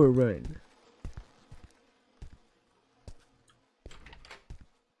one more run.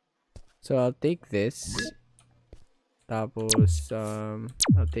 So I'll take this. Tapos,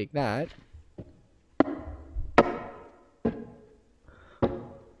 I'll take that.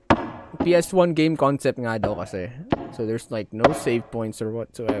 PS1 game concept nga daw kasi. So there's like no save points or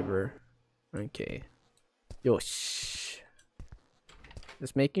whatsoever. Okay. Yosh.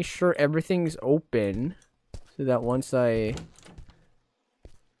 Just making sure everything's open so that once I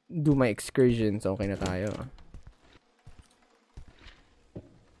do my excursions, okay na tayo.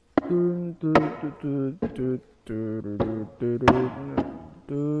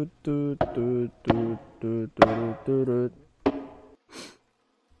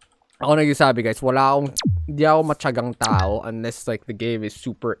 Ako nagsasabi guys, hindi ako matyagang tao unless like the game is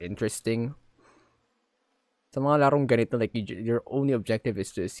super interesting. Sa mga larong ganito, like your only objective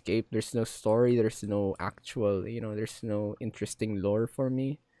is to escape. There's no story, there's no actual, there's no interesting lore for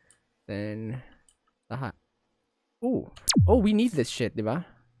me. Then, oh, we need this shit, diba?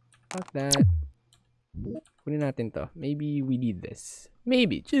 Fuck that. Kunin natin to. Maybe we need this.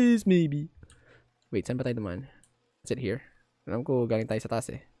 Maybe, just maybe. Wait, saan ba tayo naman? Is it here? Alam ko, galing tayo sa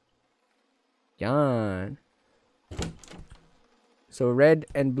taas eh. Yan. So, red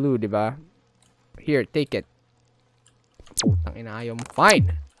and blue, diba? Here, take it. Putang ina, ayaw mo.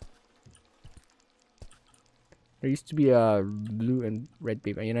 Fine! There used to be a blue and red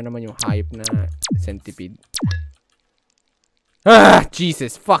paper. Ayun na naman yung hype na centipede. Ah!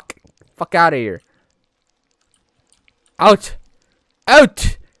 Jesus! Fuck! Fuck out of here. Out!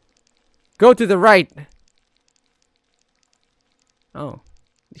 Out! Go to the right! Oh.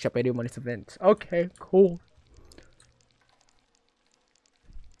 Hindi siya pwede umalis sa vents. Okay, cool.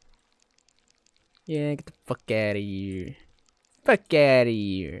 Yeah, get the fuck out of here. Fuck out of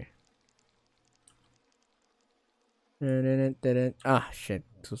here. Ah, shit.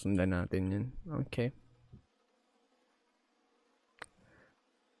 Susundan natin yun. Okay.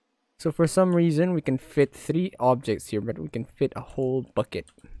 So for some reason, we can fit 3 objects here, but we can fit a whole bucket.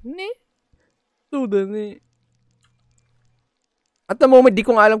 So then, at the moment, di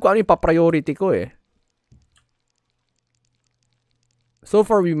ko nga alam kung ano yung pa-priority ko eh. So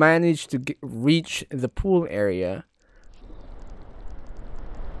far, we managed to reach the pool area.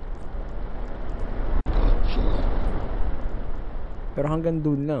 Pero hanggang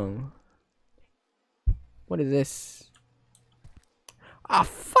dun lang. What is this? Ah,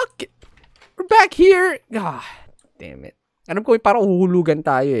 fuck it! We're back here! Ah, damn it. Alam ko, parang uhulugan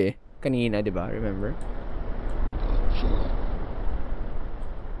tayo eh. Kanina, di ba? Remember?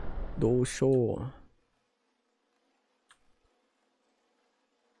 Dosho.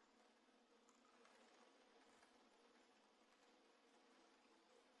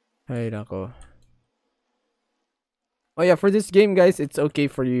 Ay, nako. Oh yeah, for this game, guys, it's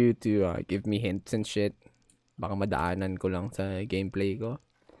okay for you to give me hints and shit. Baka madaanan ko lang sa gameplay ko.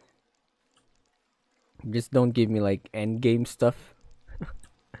 Just don't give me like end game stuff.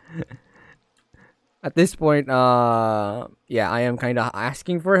 At this point, yeah, I am kind of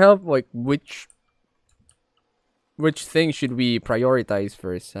asking for help. Like, which thing should we prioritize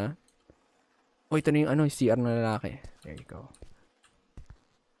first, huh? Oh, ito na yung CR na lalaki. There you go.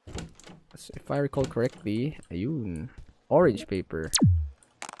 So if I recall correctly, ayun. Orange paper.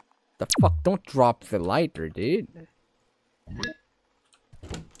 The fuck? Don't drop the lighter, dude.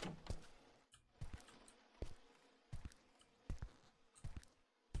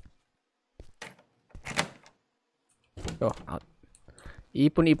 Oh, out.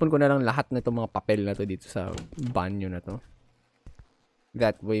 Ipon-ipon ko na lang lahat na itong mga papel na to dito sa banyo na to.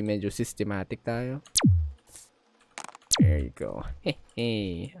 That way, medyo systematic tayo. There you go.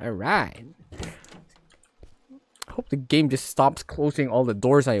 Hey, alright. I hope the game just stops closing all the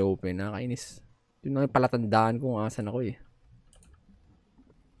doors I open. Nakainis. Yun lang yung palatandaan ko kung asan ako eh.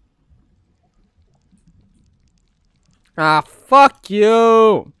 Ah, fuck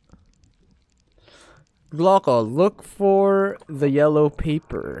you! GLOCO, look for the yellow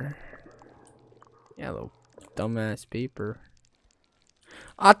paper. Yellow dumbass paper.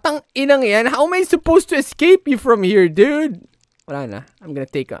 Atang inang yan. How am I supposed to escape you from here, dude? Wala na. I'm gonna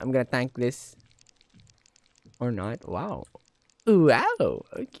tank this. Or not. Wow. Ooh, wow.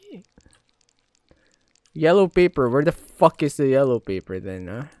 Okay. Yellow paper. Where the fuck is the yellow paper then,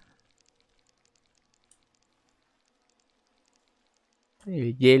 huh?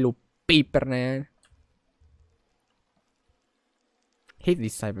 Yellow paper na yan. Hate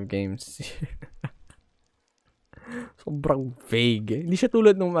these type of games. Sobrang vague. Hindi siya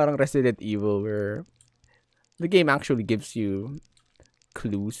tulad ng parang Resident Evil where the game actually gives you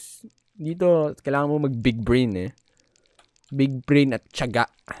clues. Dito, kailangan mo mag big brain eh. Big brain at tiyaga.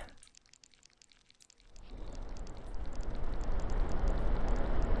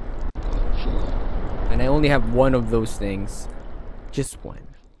 And I only have one of those things. Just one.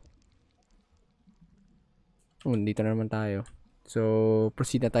 Oh, dito na naman tayo. So,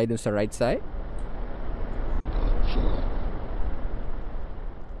 proceed na tayo dun sa right side.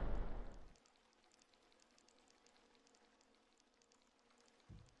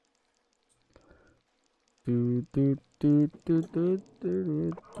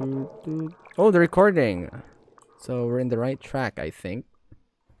 Oh, the recording. So, we're in the right track, I think.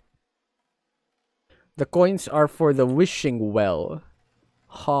 The coins are for the wishing well.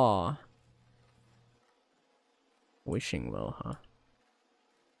 Ha. Wishing well, huh?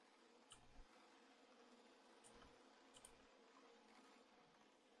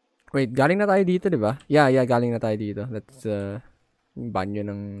 Wait, galing na tayo dito, di ba? Yeah, galing na tayo dito. That's yung banyo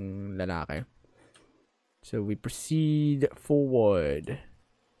ng lalaki. So we proceed forward.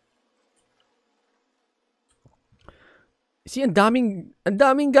 See, ang daming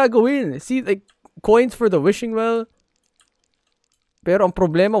gagawin. See, like, coins for the wishing well. Pero ang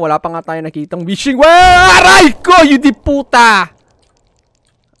problema, wala pa nga tayo nakitang wishing well! Aray ko! You di puta!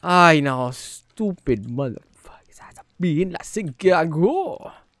 Ay, nako. Stupid motherfucker. Sasabihin, lasing gago.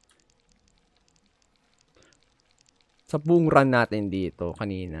 Sa buong run natin dito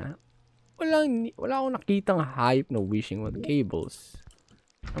kanina, wala akong nakitang hype na wishing well cables.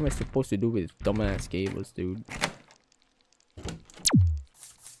 What am I supposed to do with dumbass cables, dude?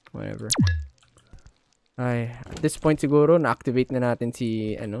 Whatever. Ay, at this point siguro na-activate na natin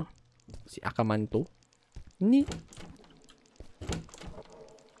si Manto. Ni.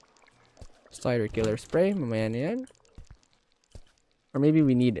 Spider killer spray, mamaya na yan. Or maybe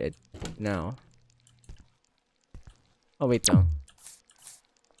we need it now. Oh, wait lang.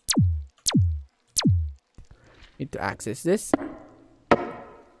 Need to access this.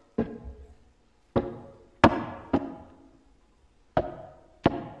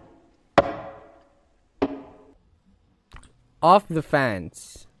 Off the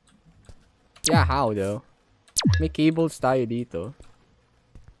fans. Yeah, how though? May cables tayo dito.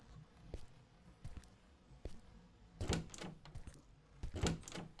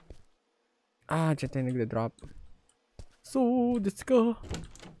 Ah, dyan tayo nagda-drop. So, let's go.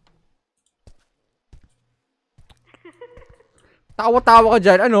 Tawa-tawa ka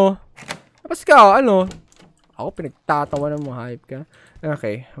dyan. Ano? Tapos ka, ano? Ako pinagtatawa ng mga hype ka.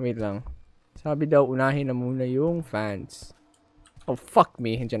 Okay, wait lang. Sabi daw, unahin na muna yung fans. Oh, fuck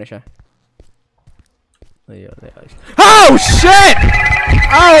me. Hindiyan na siya. Oh, shit!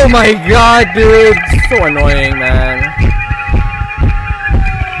 Oh my god, dude! So annoying, man.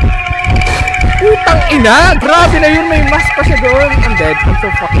 Putang ina! Grabe na yun! May mask pa siya doon! I'm dead. I'm so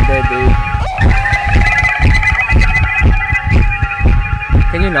fucking dead, dude.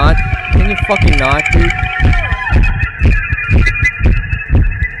 Can you not? Can you fucking not, dude?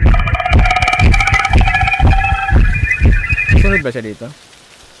 Sunod ba siya dito?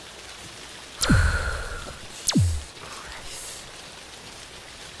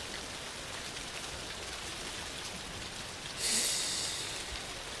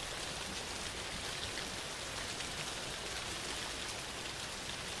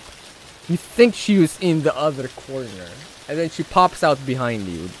 You think she was in the other corner, and then she pops out behind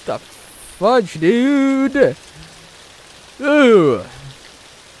you. What the fudge, dude? Ooh.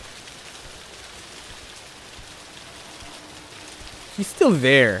 She's still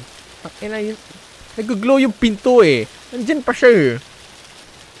there. And nag-glow yung pinto eh. Nandiyan pa siya eh.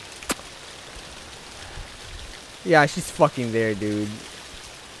 Yeah, she's fucking there, dude.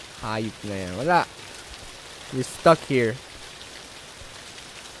 Hayop na yan. Wala. We're stuck here.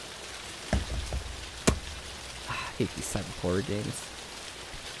 I hate these type of horror games.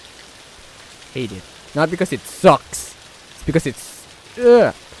 Hate it. Not because it sucks. It's because it's...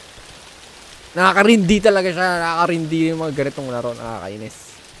 Ugh. Nakakarindi talaga siya. Nakakarindi yung mga ganitong laro. Nakakainis.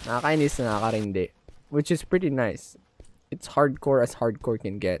 Nakakainis, nakakarindi. Which is pretty nice. It's hardcore as hardcore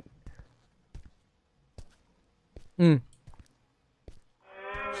can get.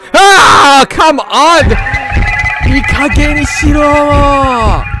 Ah! Come on! Ikage ni shiro!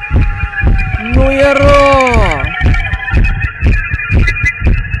 No yaro!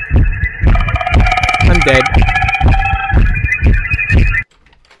 I'm dead.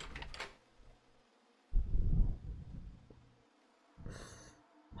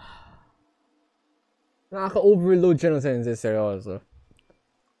 Nakaka-overload siya ng senses, seryoso.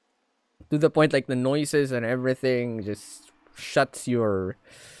 To the point, like, the noises and everything just shuts your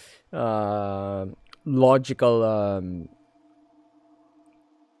logical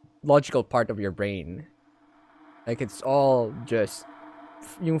part of your brain. Like, it's all just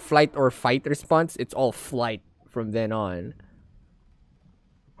yung flight or fight response, it's all flight from then on.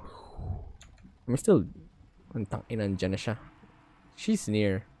 I'm still... Antang inandyan na siya. She's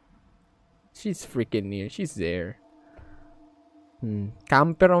near. She's freaking near. She's there.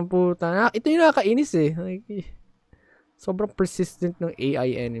 Camper ang puta. Ito yung nakakainis eh. Like, sobrang persistent ng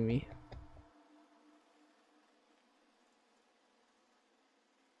AI enemy.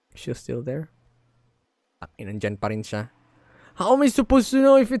 She's still there? Nandyan pa rin siya. How am I supposed to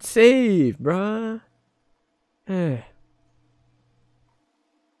know if it's safe, bruh? You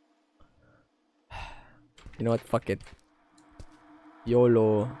know what? Fuck it.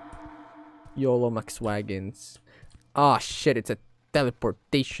 YOLO Max Wagons. Ah, shit. It's a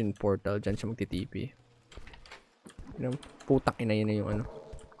teleportation portal. Diyan siya magtitipi. Putang ina yun na yung ano.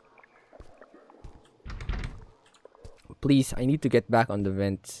 Please, I need to get back on the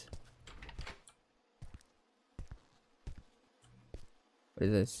vents. What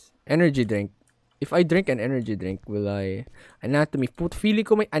is this? Energy drink. If I drink an energy drink, will I... Anatomy. Feeling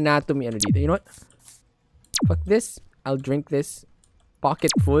ko may anatomy ano dito. You know what? Fuck this. I'll drink this.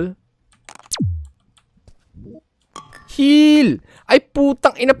 Pocket full. Heal! Ay,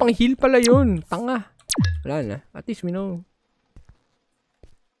 putang ina, pang heal pala yun. Tanga. Wala na. At least we know.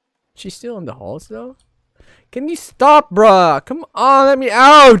 She's still in the halls, though? Can you stop, bruh? Come on, let me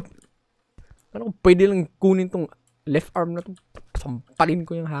out! Ano kung pwede lang kunin tong left arm na to? Sampalin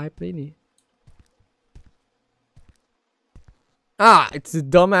ko yung hype na yun, eh. Ah, it's a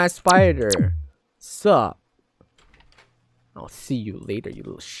dumbass spider. Sup? I'll see you later, you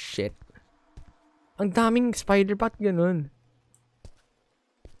little shit. Ang daming spider, ba't ganun?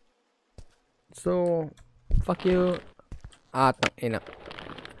 So, fuck you. Ah, tangina.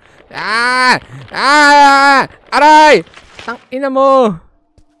 Ah! Ah! Aray! Tangina mo!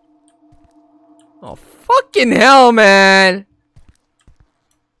 Oh, fucking hell, man!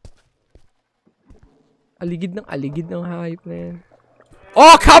 Aligid ng hype na yan.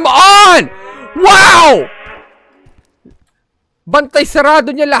 Oh, come on! Wow! Bantay sarado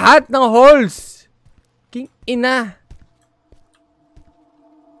niya lahat ng holes. King ina.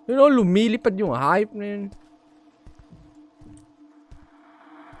 You know, lumilipad yung hype na yun.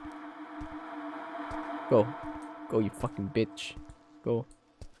 Go. Go, you fucking bitch. Go.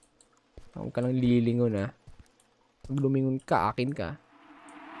 Huwag ka nang lilingon, ha. Pag lumingon ka, akin ka.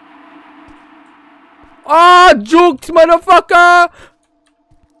 Ah! Jukes, motherfucker!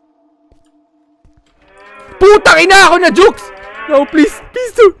 Putang ina ako na, Jukes! No, please.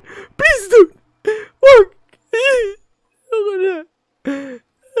 Please don't. Please don't. Wag. Ako na.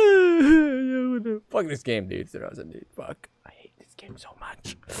 Fuck this game, dude. Fuck. I hate this game so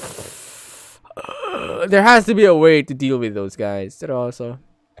much. There has to be a way to deal with those guys. Also,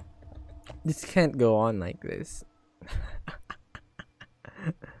 this can't go on like this.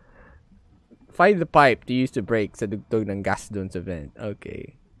 Find the pipe to use to break sa dugtog ng gas dun sa vent.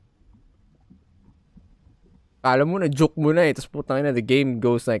 Okay. Kala mo na joke mo na eh. Tapos putang ina, the game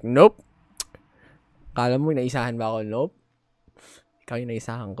goes like, nope. Kala mo naisahan ba ako? Nope. Ikaw yung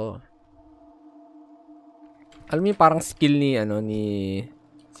naisahan ko. Alam mo yung parang skill ni ano ni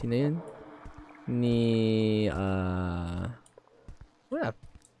sino yun? Ni wala.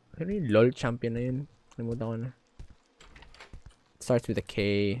 Ano yung LOL champion na yun? Namuta ko na. It starts with a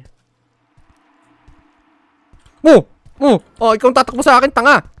K. Oh! Oh! Oh, ikaw tatakbo sa akin,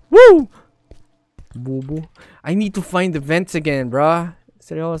 tanga! Woo! Bubu. I need to find the vents again, bruh.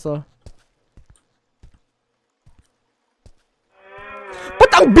 Seryoso.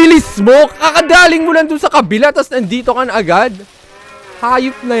 Ba't ang bilis mo? Kakadaling mo lang dun sa kabila, tas nandito ka na agad.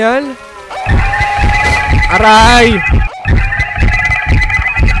 Hayop na yan. Aray!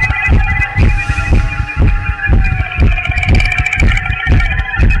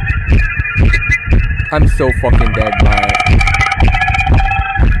 I'm so fucking dead, man.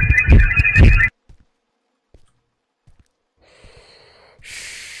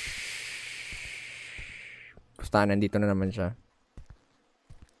 Basta nandito na naman siya.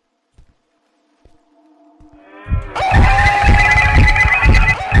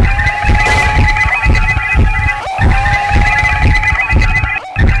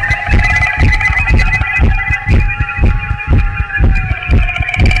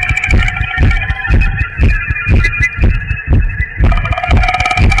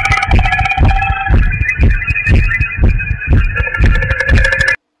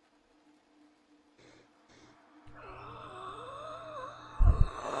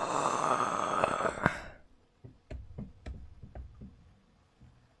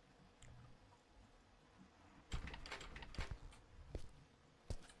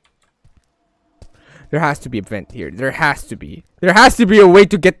 There has to be a vent here. There has to be. There has to be a way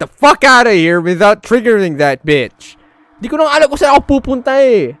to get the fuck out of here without triggering that bitch. Di ko nang alam kung saan ako pupunta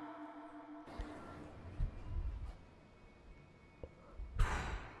eh.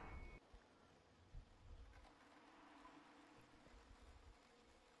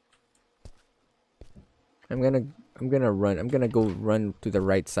 I'm gonna run. I'm gonna go run to the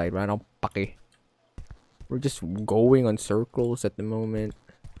right side. Right now, pake. We're just going on circles at the moment.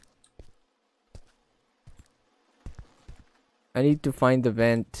 I need to find the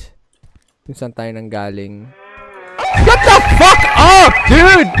vent. Kung saan tayo nanggaling. Shut the fuck up,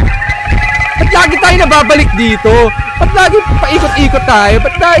 dude! Ba't lagi tayo nababalik dito? Ba't lagi paikot-ikot tayo?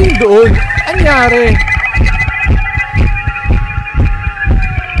 Ba't tayo doon? Anyari?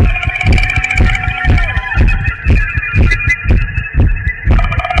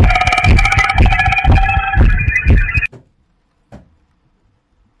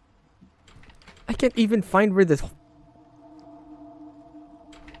 I can't even find where this...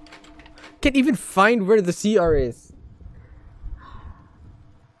 Can't even find where the CR is.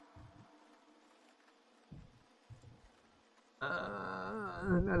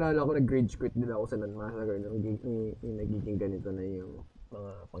 Naalala ko nag-rage quit din ako sa non-massacre nung nagiging ganito na yung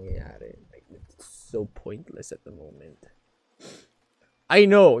mga pangyayari. Like, it's so pointless at the moment. I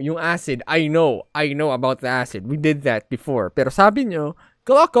know, yung acid. I know about the acid. We did that before. Pero sabi nyo,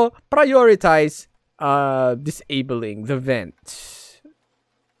 GLOCO, prioritize disabling the vent.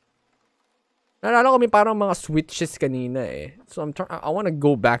 Naalala ko may parang mga switches kanina eh. So I wanna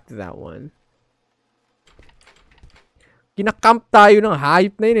go back to that one. Kinakamp tayo ng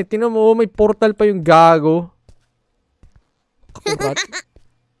hype na yun eh. Tingnan mo, may portal pa yung gago. Kakurat.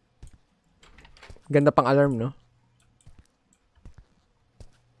 Ganda pang alarm, no?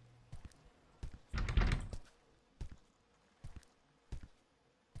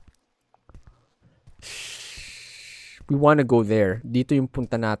 We wanna go there. Dito yung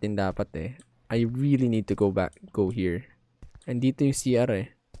punta natin dapat eh. I really need to go here. And dito yung CR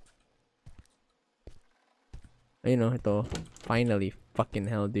eh. Ayun o, ito. Finally. Fucking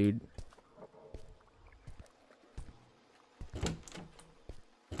hell, dude.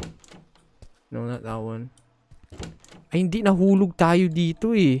 No, not that one. Ay, hindi. Nahulog tayo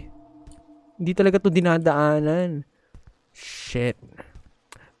dito eh. Hindi talaga to dinadaanan. Shit.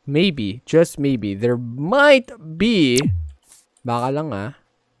 Maybe, just maybe, there might be... Baka lang ah.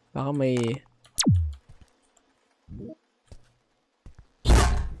 Baka may...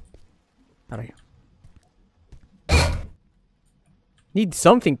 Aray. Need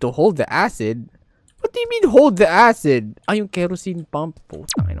something to hold the acid. What do you mean hold the acid? Ah, yung kerosene pump.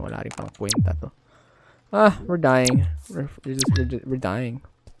 Putang ina, wala rin pang kwenta to. Ah, we're dying. We're dying.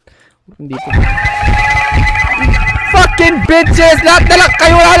 Dito. Fucking bitches! Lahat na lang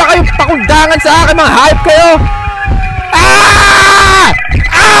kayo! Wala na kayong pakundangan sa akin! Mga hype kayo! Ah!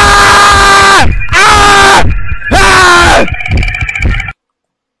 Ah! Ah! Ah!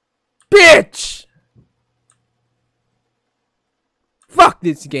 Bitch! Fuck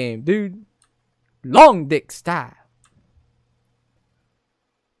this game, dude. Long dick style.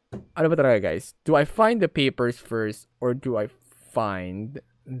 Ano ba talaga, guys? Do I find the papers first or do I find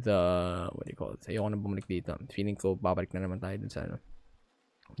the... What do you call it? Ayoko na bumalik dito. Feeling ko babalik na naman tayo dun sa ano.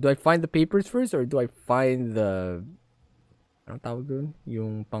 Do I find the papers first or do I find the... Anong tawag dun?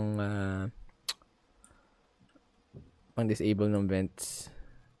 Yung pang disable ng vents.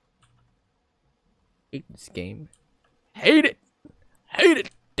 Hate this game. Hate it! Hate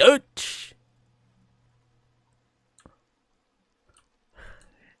it, Dutch!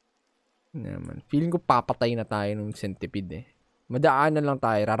 Naman. Feeling ko papatay na tayo ng centipede eh. Madaanan lang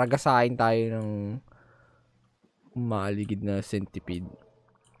tayo. Raragasain tayo ng maaligid na centipede.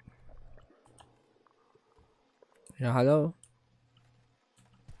 Yeah, hello?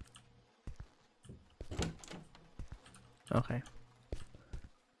 Okay.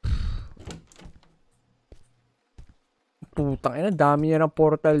 Putang ina, dami niya ng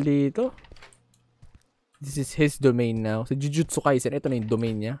portal dito. This is his domain now. Sa Jujutsu Kaisen, ito na yung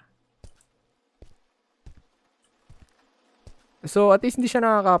domain niya. So, at least hindi siya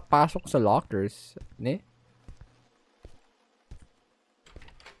nakakapasok sa lockers. Ne?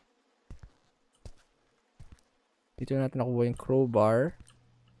 Dito natin nakuha yung crowbar.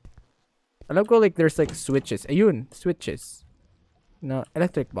 Alam ko like there's like switches. Ayun, switches. Na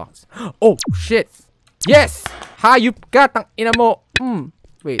electric box. Oh, shit! Yes! Hayop ka! Tang ina mo!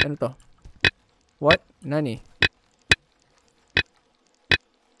 Wait, ano to? What? Nani?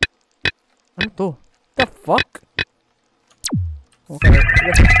 Ano to? The fuck? Okay.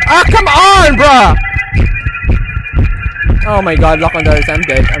 Ah, come on, bruh! Oh my god, lock on doors. I'm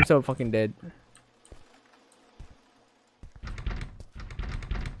dead. I'm so fucking dead.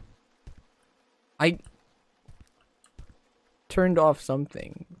 I turned off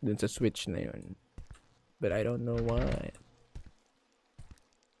something. Dun sa switch na yun. But I don't know why.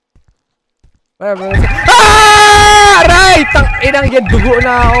 Whatever. Ah! Right! Tang inang yan, dugo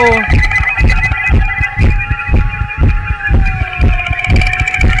na ako.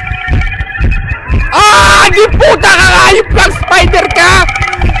 Ah! Di puta ka! Hayop lang! Spider ka!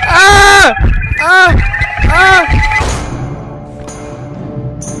 Ah! Ah! Ah!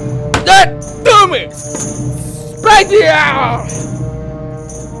 That dummy! Spider!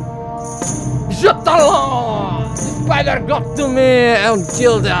 Shutala! Spider got to me and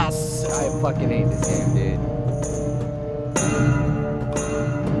killed us! I fucking hate this game, dude.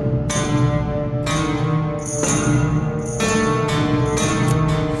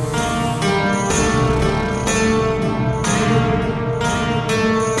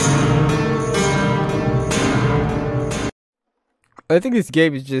 I think this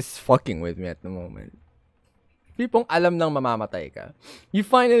game is just fucking with me at the moment. Tipong alam nang mamamatay ka. You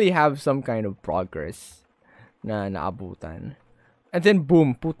finally have some kind of progress na naabutan. And then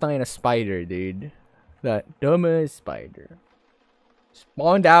boom, putang ina spider, dude. That dumbass spider.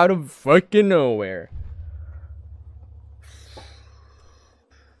 Spawned out of fucking nowhere.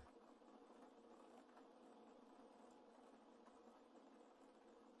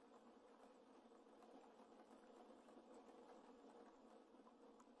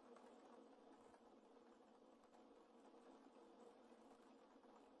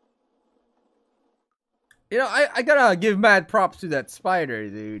 You know, I gotta give mad props to that spider,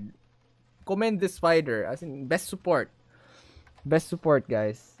 dude. Commend this spider. As in, best support. Best support,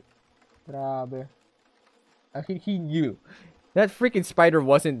 guys. Grabe. I mean, he knew. That freaking spider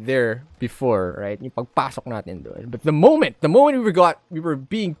wasn't there before, right? Yung pagpasok natin doon. But the moment we were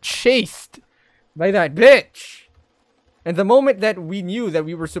being chased by that bitch. And the moment that we knew that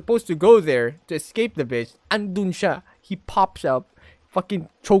we were supposed to go there to escape the bitch, andun siya. He pops up, fucking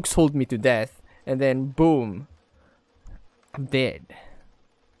chokes hold me to death. And then, boom. I'm dead.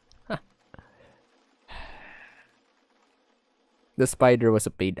 Huh. The spider was a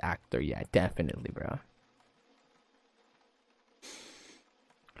paid actor. Yeah, definitely, bro.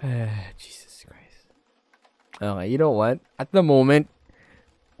 Jesus Christ. Okay, you know what? At the moment,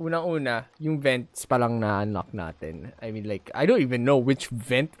 unang-una, yung vents pa lang na-unlock natin. I mean, like, I don't even know which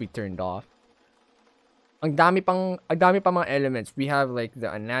vent we turned off. Ang dami pang mga elements. We have like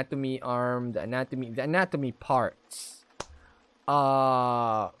the anatomy arm, the anatomy parts.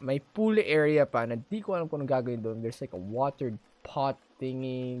 May pool area pa na di ko alam kung anong gagawin doon. There's like a water pot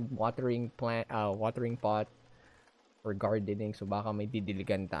thingy, watering pot for gardening. So baka may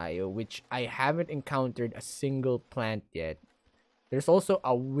didiligan tayo, which I haven't encountered a single plant yet. There's also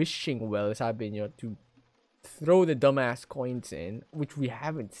a wishing well, sabi nyo, to throw the dumbass coins in, which we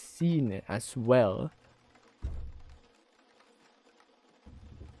haven't seen as well.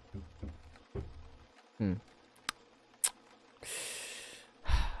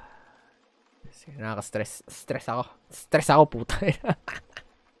 Nakaka-stress ako. Stress ako, puta.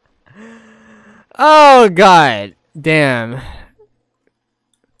 Oh, God. Damn.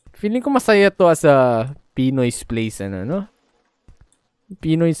 Feeling ko masaya to as a Pinoy's Place, no?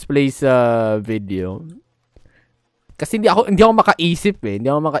 Pinoy's Place video. Kasi hindi ako makaisip eh.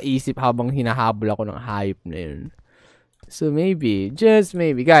 Hindi ako makaisip habang hinahabol ako ng hype na yun. So, maybe. Just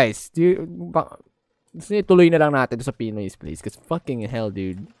maybe. Guys, tuloy na lang natin sa Pinoy's Place. Kasi fucking hell,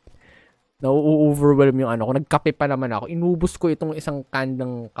 dude. Na-overwhelm yung ano ko. Nagkape pa naman ako. Inubos ko itong isang can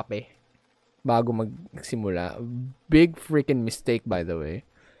ng kape bago magsimula. Big freaking mistake, by the way.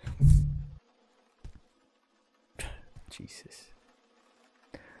 Jesus.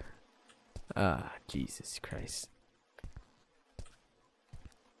 Jesus Christ.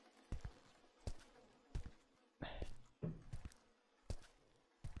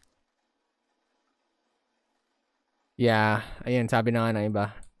 Yeah, ayan, sabi na nga ng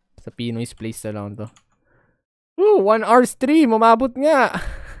iba. Sa Pinoy's Place na lang to. 1 hour stream. Umabot nga.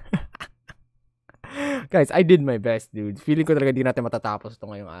 Guys, I did my best, dude. Feeling ko talaga di natin matatapos ito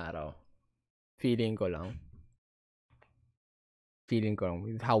ngayong araw. Feeling ko lang.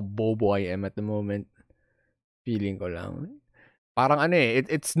 With how bobo I am at the moment. Feeling ko lang. Parang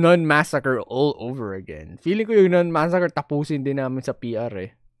it's non-massacre all over again. Feeling ko yung non-massacre tapusin din namin sa PR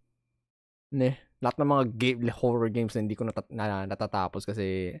eh. Lahat ng mga horror games na hindi ko natatapos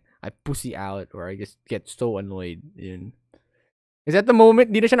kasi I pussy out or I just get so annoyed. Yun. Because at the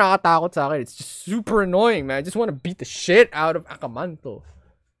moment, di na siya nakakatakot sa akin. It's just super annoying, man. I just want to beat the shit out of Manto.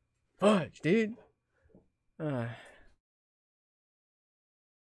 Fudge, dude.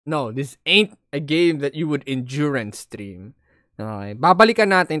 No, this ain't a game that you would endurance stream. Okay. Babalikan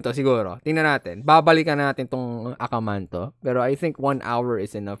natin to siguro. Tingnan natin. Babalikan natin tong Manto. Pero I think 1 hour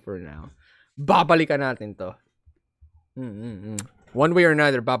is enough for now. Babalikan natin to. One way or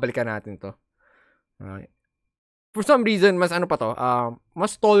another, babalikan natin to. Okay. For some reason, mas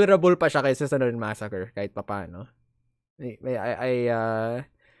mas tolerable pa siya kaysa sa non-massacre kahit papaano. I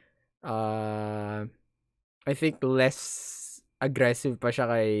think less aggressive pa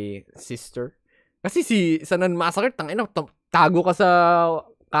siya kay sister. Kasi sa non-massacre, tago ka sa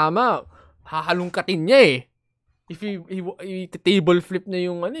kama, hahalungkatin niya eh. If table flip na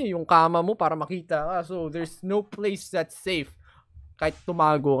yung kama mo para makita ka. So there's no place that's safe kahit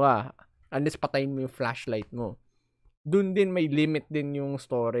tumago ka unless patayin mo yung flashlight mo. Dun din may limit din yung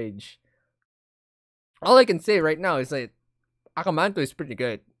storage. All I can say right now is that Manto is pretty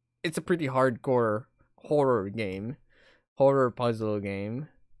good. It's a pretty hardcore horror game. Horror puzzle game.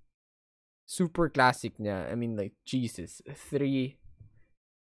 Super classic niya. I mean, like, Jesus. 3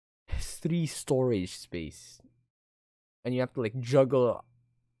 storage space. And you have to, like, juggle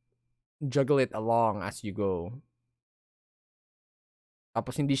it along as you go.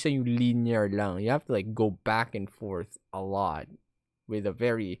 Tapos hindi siya yung linear lang. You have to like go back and forth a lot with a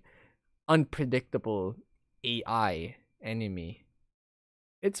very unpredictable AI enemy.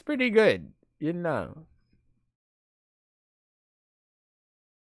 It's pretty good. Yun lang.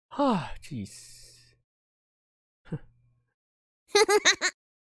 Jeez.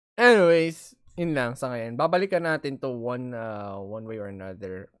 Anyways, yun lang sa ngayon. Babalikan natin to one way or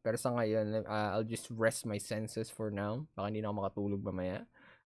another. Pero sa ngayon, I'll just rest my senses for now. Baka hindi na ako makatulog mamaya.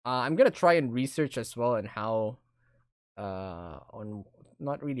 I'm gonna try and research as well on how, on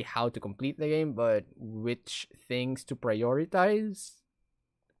not really how to complete the game, but which things to prioritize.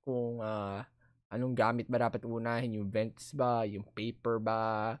 Kung anong gamit ba dapat unahin, yung vents ba, yung paper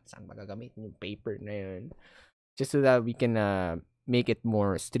ba, saan ba gagamitin yung paper na yun. Just so that we can make it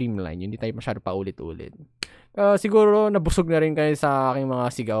more streamlined. Hindi tayo masyado paulit-ulit. Siguro nabusog na rin kayo sa aking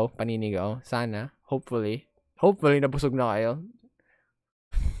mga sigaw, paninigaw. Sana, hopefully nabusog na kayo.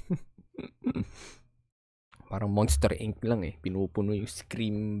 Parang Monster Inc. lang eh. Pinupuno yung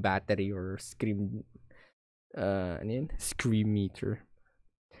scream battery or scream scream meter.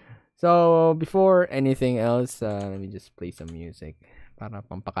 So, before anything else, let me just play some music. Para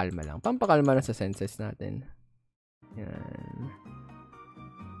pampakalma lang. Pampakalma lang sa senses natin. Yan.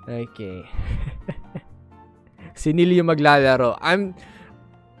 Okay. Si Neil yung maglalaro. I'm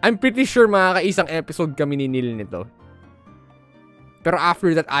pretty sure makakaisang episode kami ni Neil nito. Pero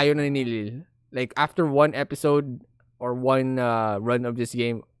after that, ayaw na ni Neil. Like, after one episode or one run of this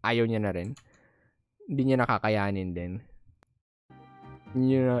game, ayaw niya na rin. Hindi niya nakakayanin din.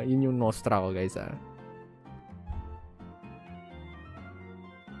 Yun yung nostra ko, guys,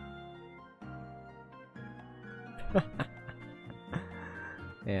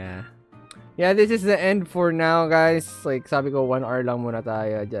 Yeah, this is the end for now, guys. Like, sabi ko, 1 hour lang muna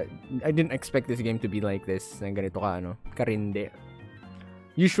tayo. I didn't expect this game to be like this. Na ganito karindi.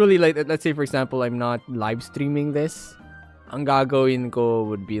 Usually, like, let's say, for example, I'm not live streaming this. Ang gagawin ko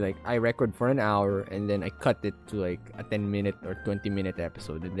would be like, I record for an hour and then I cut it to like a 10-minute or 20-minute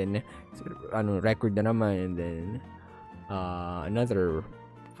episode. And then, record na naman and then another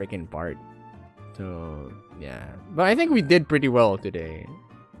freaking part. So, yeah. But I think we did pretty well today.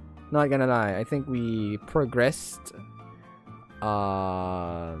 Not gonna lie. I think we progressed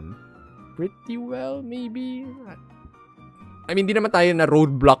pretty well, maybe. I mean, di naman tayo na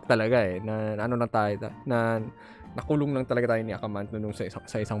roadblock talaga eh. Nakulong lang talaga tayo ni Manto nung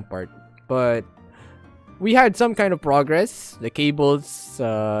sa isang part. But we had some kind of progress. The cables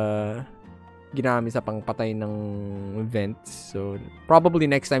ginamit sa pangpatay ng vents. So probably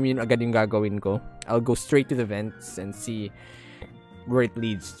next time yun agad yung gagawin ko. I'll go straight to the vents and see where it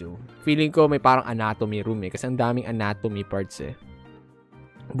leads to. Feeling ko may parang anatomy room eh. Kasi ang daming anatomy parts eh.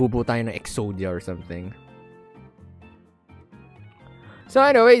 Bubuo tayo ng exodia or something. So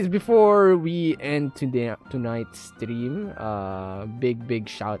anyways, before we end tonight's stream, big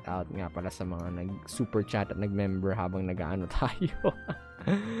shout out nga pala sa mga nag-super chat at nag-member habang nag-aano tayo.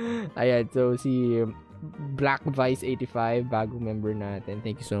 Ayan, so si Black Vice 85, bagong member natin.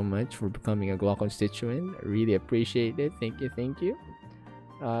 Thank you so much for becoming a GLOCO constituent. I really appreciate it. Thank you.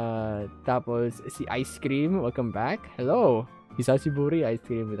 Tapos si Ice Cream, welcome back. Hello. Hisashiburi Ice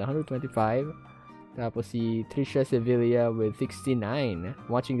Cream with 125. Tapos si Trisha Sevilla with 69.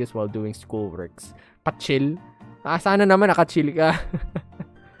 Watching this while doing schoolworks. Pa-chill. Sana naman naka-chill ka.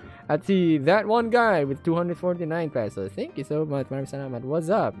 At si That One Guy with 249 pesos. Thank you so much. Maraming salamat.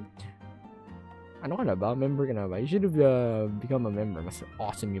 What's up? Ano ka na ba? Member ka na ba? You should have become a member. Mas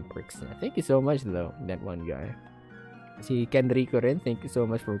awesome yung perks na. Thank you so much though, That One Guy. Si Kenrico rin, thank you so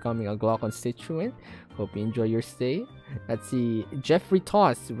much for becoming a GLOCO constituent. Hope you enjoy your stay. At si Jeffrey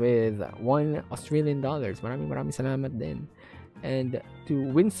Toss with $1 Australian. Maraming salamat din. And to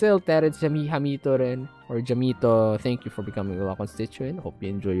Winsel Terence Hamito rin, or Jamito, thank you for becoming a GLOCO constituent. Hope you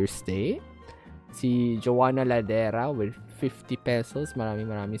enjoy your stay. Si Joanna Ladera with 50 pesos.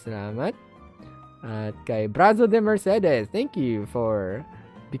 Maraming salamat. At kay Brazo de Mercedes, thank you for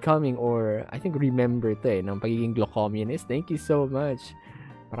becoming, or I think remember ito ng pagiging GLOCommunist. Thank you so much.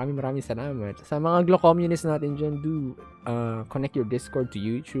 Maraming salamat. Sa mga GLOCommunists natin dyan, do connect your Discord to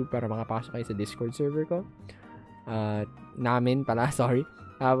YouTube para makapasok kayo sa Discord server ko. Namin pala, sorry.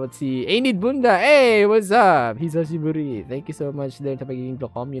 Tapos si Ainid Bunda, hey, what's up? Hisashiburi. Thank you so much din sa pagiging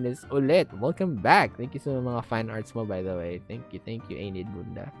GLOCommunist ulit. Welcome back. Thank you sa mga fan arts mo, by the way. Thank you, Ainid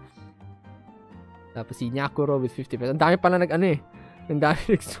Bunda. Tapos si Nyakuro with 50 pesos. Ang dami pala ang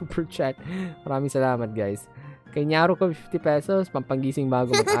dami super chat. Maraming salamat, guys. Kay Nyaro ko 50 pesos, pampanggising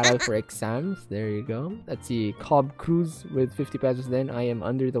bago mag-aral for exams. There you go. At si Cobb Cruz with 50 pesos then. I am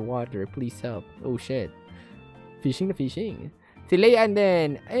under the water. Please help. Oh, shit. Fishing. Si Leian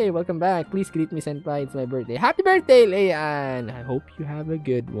then. Hey, welcome back. Please greet me, senpai. It's my birthday. Happy birthday, Leian! I hope you have a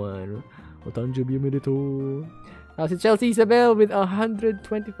good one. Otanjubi mo dito. Si Chelsea Isabel with 125.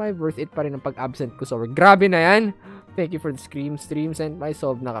 Worth it pa rin ang pag-absent ko. So, grabe na yan. Thank you for the Scream streams and my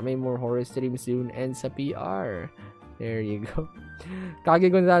solve na kami. More horror streams soon and sa PR. There you go.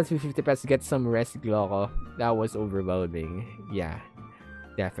 Kage Gonzalez with 50 pesos. Get some rest, GLOCO. That was overwhelming. Yeah.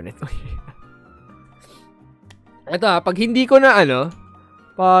 Definitely. Ito pag hindi ko na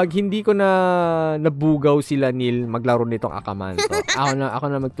nabugaw sila Neil maglaro nitong Akamanto. ako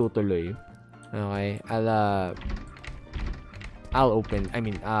na magtutuloy. Okay.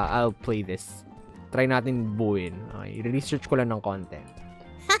 I'll play this. Try natin buuin. Okay. Research ko lang ng konti.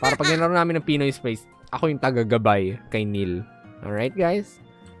 Para pag nilaro namin ng Pinoy Space, ako yung tagagabay kay Neil. Alright, guys?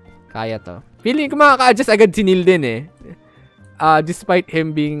 Kaya to. Feeling ko makaka-adjust agad si Neil din eh. Despite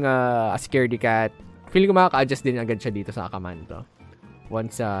him being a scaredy cat, feeling ko makaka-adjust din agad siya dito sa Akamanto.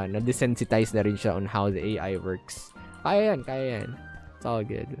 Once na-desensitize na rin siya on how the AI works. Kaya yan. It's all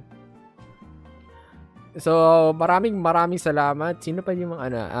good. So, maraming salamat. Sino pa yung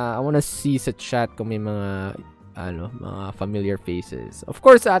mga I wanna see sa chat kung may mga mga familiar faces. Of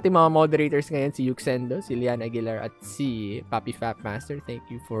course, sa ating mga moderators ngayon, si Yuxendo, si Lian Aguilar, at si Papi Fat Master.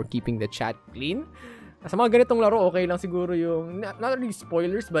 Thank you for keeping the chat clean. Sa mga ganitong laro, okay lang siguro yung not really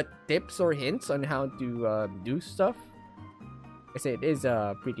spoilers, but tips or hints on how to do stuff. Kasi it is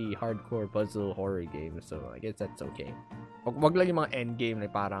a pretty hardcore puzzle horror game, so I guess that's okay. Wag lang yung mga endgame na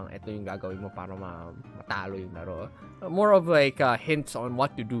parang ito yung gagawin mo para matalo yung laro. More of like hints on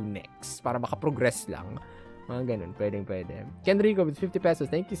what to do next para makaprogress lang. Mga ganun, pwede. Kenrico with 50 pesos,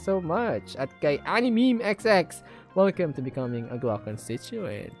 thank you so much. At kay Animeme XX, welcome to becoming a GLOCO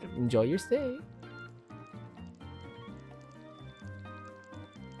constituent. Enjoy your stay.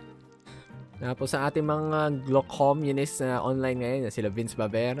 Tapos sa ating mga GLOCommunists na online ngayon, sila Vince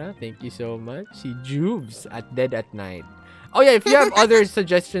Bavera, thank you so much. Si Jubes at Dead at Night. Oh yeah, if you have other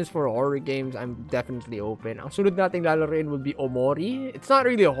suggestions for horror games, I'm definitely open. Ang sunod nating lalaroin would be Omori. It's not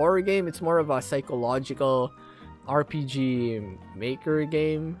really a horror game, it's more of a psychological RPG maker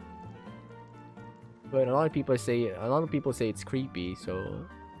game. But a lot of people say it's creepy, so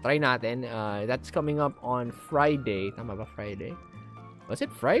try natin. That's coming up on Friday. Tama ba Friday? Was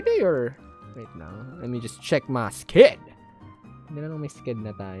it Friday or... Wait now. Let me just check my sked. Hindi na lang may sked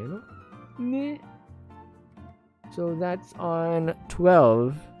na tayo, no? Ne. So, that's on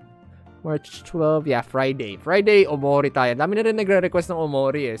 12. March 12. Yeah, Friday. Friday, Omori tayo. Dami na rin nagre-request ng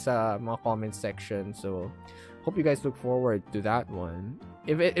Omori sa mga comment section. So, hope you guys look forward to that one.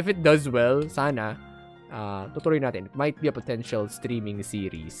 If it does well, sana, tutuloy natin. It might be a potential streaming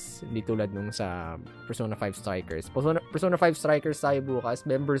series. Hindi tulad nung sa Persona 5 Strikers. Persona 5 Strikers tayo bukas.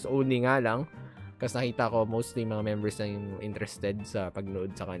 Members only nga lang. Kasi nakita ko mostly mga members na yung interested sa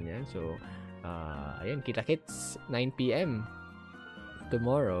pagnood sa kanya. So, ayun, kita-kits 9 PM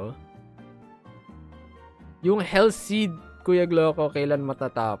tomorrow. Yung Hellseed, Kuya Gloco, kailan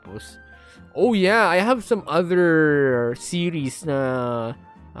matatapos? Oh yeah, I have some other series na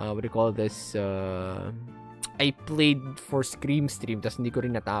what do you call this? I played for Scream stream tas hindi ko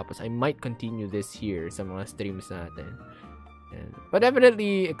rin natapos. I might continue this here sa mga streams natin. But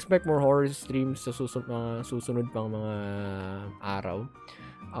definitely expect more horror streams sa susunod pang mga araw.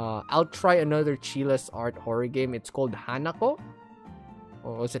 I'll try another Chilla's Art horror game. It's called Hanako.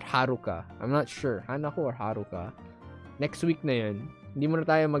 Or is it Haruka? I'm not sure. Hanako or Haruka. Next week na yun. Hindi muna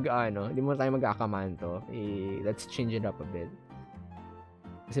tayo mag-akamanto. Let's change it up a bit.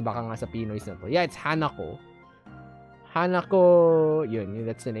 Kasi baka nga sa Pinoys na to. Yeah, it's Hanako. Hanako, yun,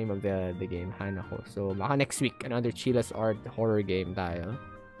 that's the name of the game, Hanako. So, baka next week, another Chilla's Art horror game tayo.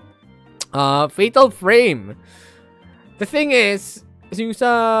 Fatal Frame. The thing is, yung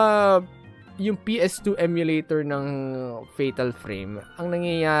PS2 emulator ng Fatal Frame, ang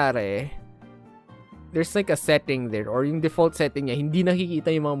nangyayari, there's like a setting there, or yung default setting niya, hindi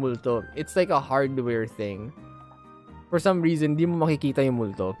nakikita yung mga multo. It's like a hardware thing. For some reason, hindi mo makikita yung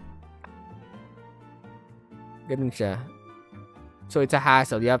multo. Ganun siya. So, it's a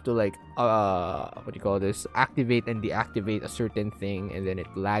hassle. You have to like, what do you call this? Activate and deactivate a certain thing, and then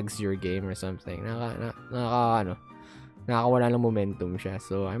it lags your game or something. Nakakawala ng momentum siya.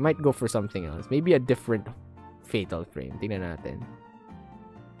 So, I might go for something else. Maybe a different Fatal Frame. Tingnan natin.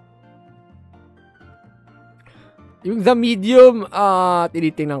 Yung The Medium,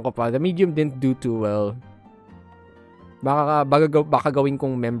 tinitingnan ko pa. The Medium didn't do too well. Baka gawin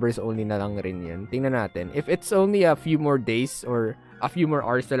kong members only na lang rin yan. Tingnan natin. If it's only a few more days or a few more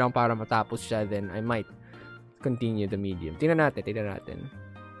hours na lang para matapos siya, then I might continue The Medium. Tingnan natin.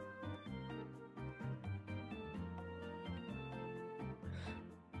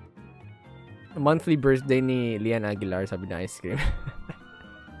 Monthly birthday ni Lian Aguilar, sabi na ice cream.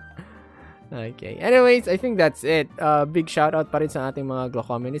 Okay. Anyways, I think that's it. Big shout out pa rin sa ating mga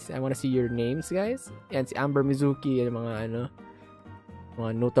GLOCOMmunists. I wanna see your names, guys. Yan, si Amber Mizuki, yung mga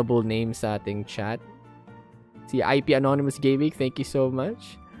notable names sa ating chat. Si IP Anonymous Gaming, thank you so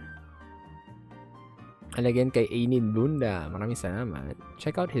much. And again, kay Ainin Bunda, maraming salamat.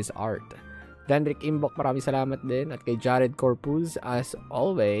 Check out his art. Dandrick Imbok, maraming salamat din. At kay Jared Corpus, as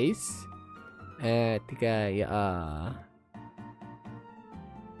always. At kay,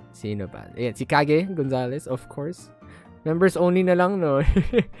 sino pa? Ayan, si Kage Gonzalez, of course. Members only na lang, no?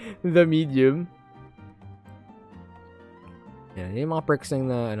 The Medium. Yan, yung mga perks ng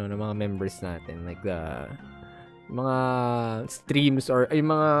mga members natin. Like the mga streams or yung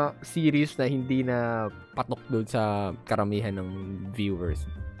mga series na hindi na patok doon sa karamihan ng viewers.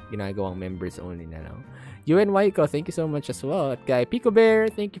 Ginagawang members only na lang. UNY ko, thank you so much as well. At kay Pico Bear,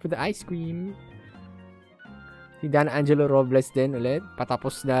 thank you for the ice cream. Si Dan Angelo Robles din ulit.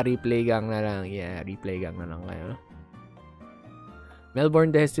 Patapos na, replay gang na lang. Yeah, replay gang na lang kayo.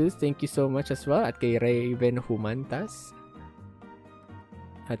 Melbourne De Jesus, thank you so much as well. At kay Raven Humantas.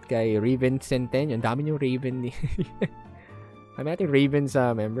 At kay Raven Centennial. Ang dami yung Raven ni... Kami natin Raven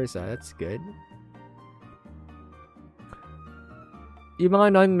sa members, That's good. Yung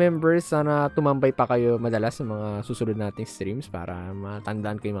mga non-members, sana tumambay pa kayo madalas sa mga susunod nating streams para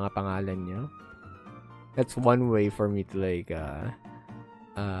matandaan ko yung mga pangalan nyo. That's one way for me to like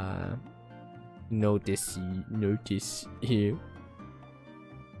notice you.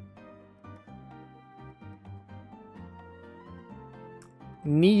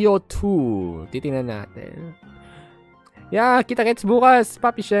 Neo 2. Titingnan natin. Yeah, kita-kits bukas,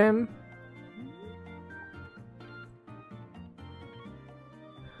 Papi Shem.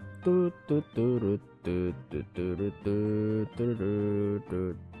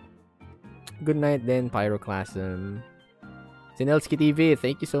 Good night then, Pyroclasm. Sinelski TV,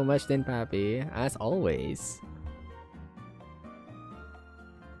 thank you so much then, Papi. As always.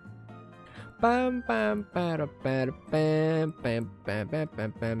 Pam pam para para pam pam pam pam pam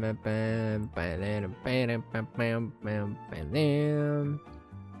pam pam pam pam pam.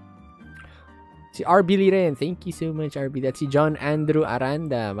 Si RB Liren, thank you so much, RB. That's si John Andrew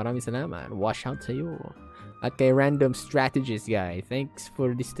Aranda. Maraming salamat. Wash out sa'yo. At kay Random Strategist Guy, thanks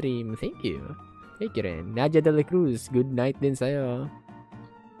for the stream. Thank you. Thank you rin. Nadia De La Cruz, good night din sa'yo.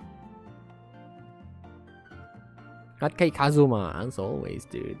 At kay Kazuma, as always,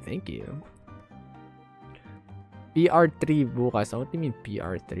 dude. Thank you. PR3 bukas. What do you mean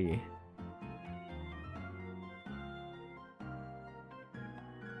PR3?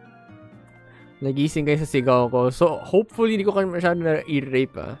 Nagising kayo sa sigaw ko. So, hopefully, hindi ko kayo masyado na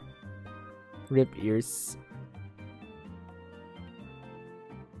i-rape, Rip ears.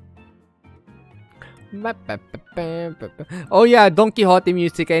 Oh yeah, Don Quixote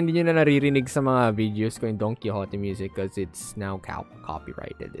music. Kaya hindi nyo na naririnig sa mga videos ko yung Don Quixote music because it's now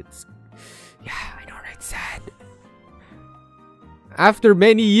copyrighted. It's... Yeah, I know, right? Sad. After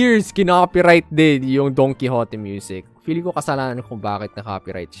many years, kinopyright din yung Don Quixote music. Feeling ko kasalanan kung bakit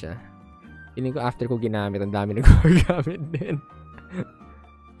na-copyright siya. Feeling ko after ko ginamit, ang dami nag-gamit din.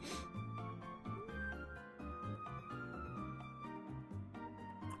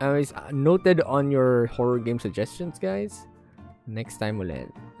 Noted on your horror game suggestions, guys. Next time ulit.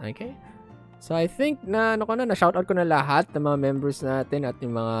 Okay? So, I think na shoutout ko na lahat ng mga members natin at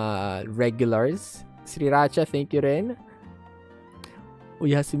yung mga regulars. Sriracha, thank you rin.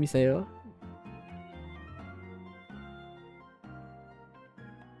 Uyasumi sa'yo.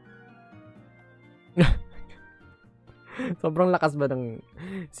 Sobrang lakas ba ng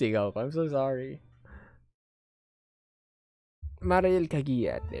sigaw ko? I'm so sorry. Mariel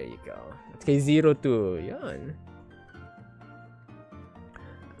Kagiyat. There you go. That's kay 02. Yan.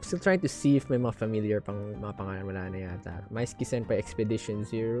 I'm still trying to see if may mga familiar pang mga pangalan. Wala na yata. Maisuke Senpai Expedition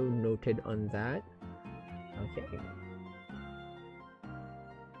 0. Noted on that. Okay.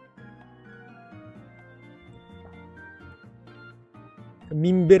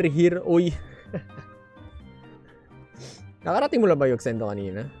 Mimber here. Oy. Nakarating mo lang ba yung sendo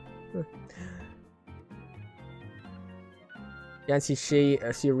kanina? Yan, si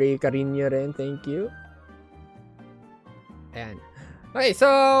Ray Carino rin. Thank you. Ayan. Okay, so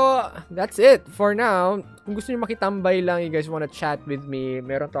that's it for now. Kung gusto niyo makitambay lang, you guys wanna chat with me,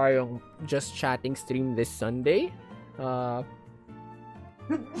 meron tayong just chatting stream this Sunday.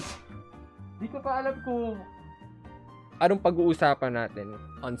 Di ko pa alam kung anong pag-uusapan natin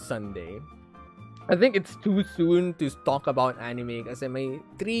on Sunday. I think it's too soon to talk about anime kasi may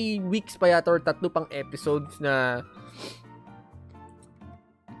 3 weeks pa yata or 3 pang episodes na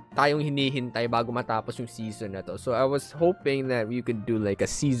tayong hinihintay bago matapos yung season na to. So I was hoping that we could do like a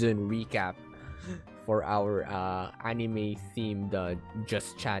season recap for our anime themed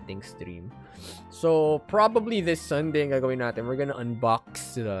just chatting stream. So probably this Sunday ang gagawin natin, we're gonna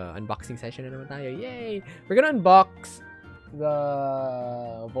unbox the unboxing session na naman tayo. Yay! We're gonna unbox the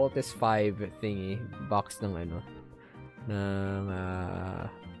Voltes 5 thingy box ng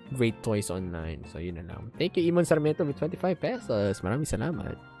Great Toys Online. So yun na lang. Thank you Imon Sarmiento with 25 pesos. Maraming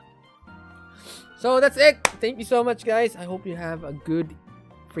salamat. So that's it. Thank you so much, guys. I hope you have a good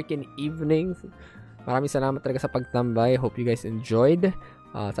freaking evening. Maraming salamat talaga sa pagtambay. Hope you guys enjoyed.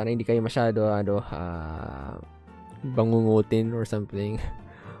 Sana hindi kayo masyado bangungutin or something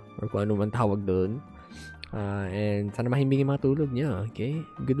or kung ano man tawag doon. And sana mahimbing yung mga tulog niya. Okay?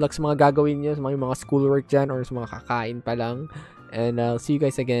 Good luck sa mga gagawin niyo, sa mga schoolwork dyan or sa mga kakain pa lang. And I'll see you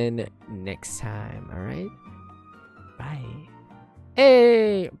guys again next time. Alright? Bye.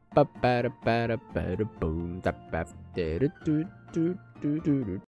 Hey! Pa para para para boom.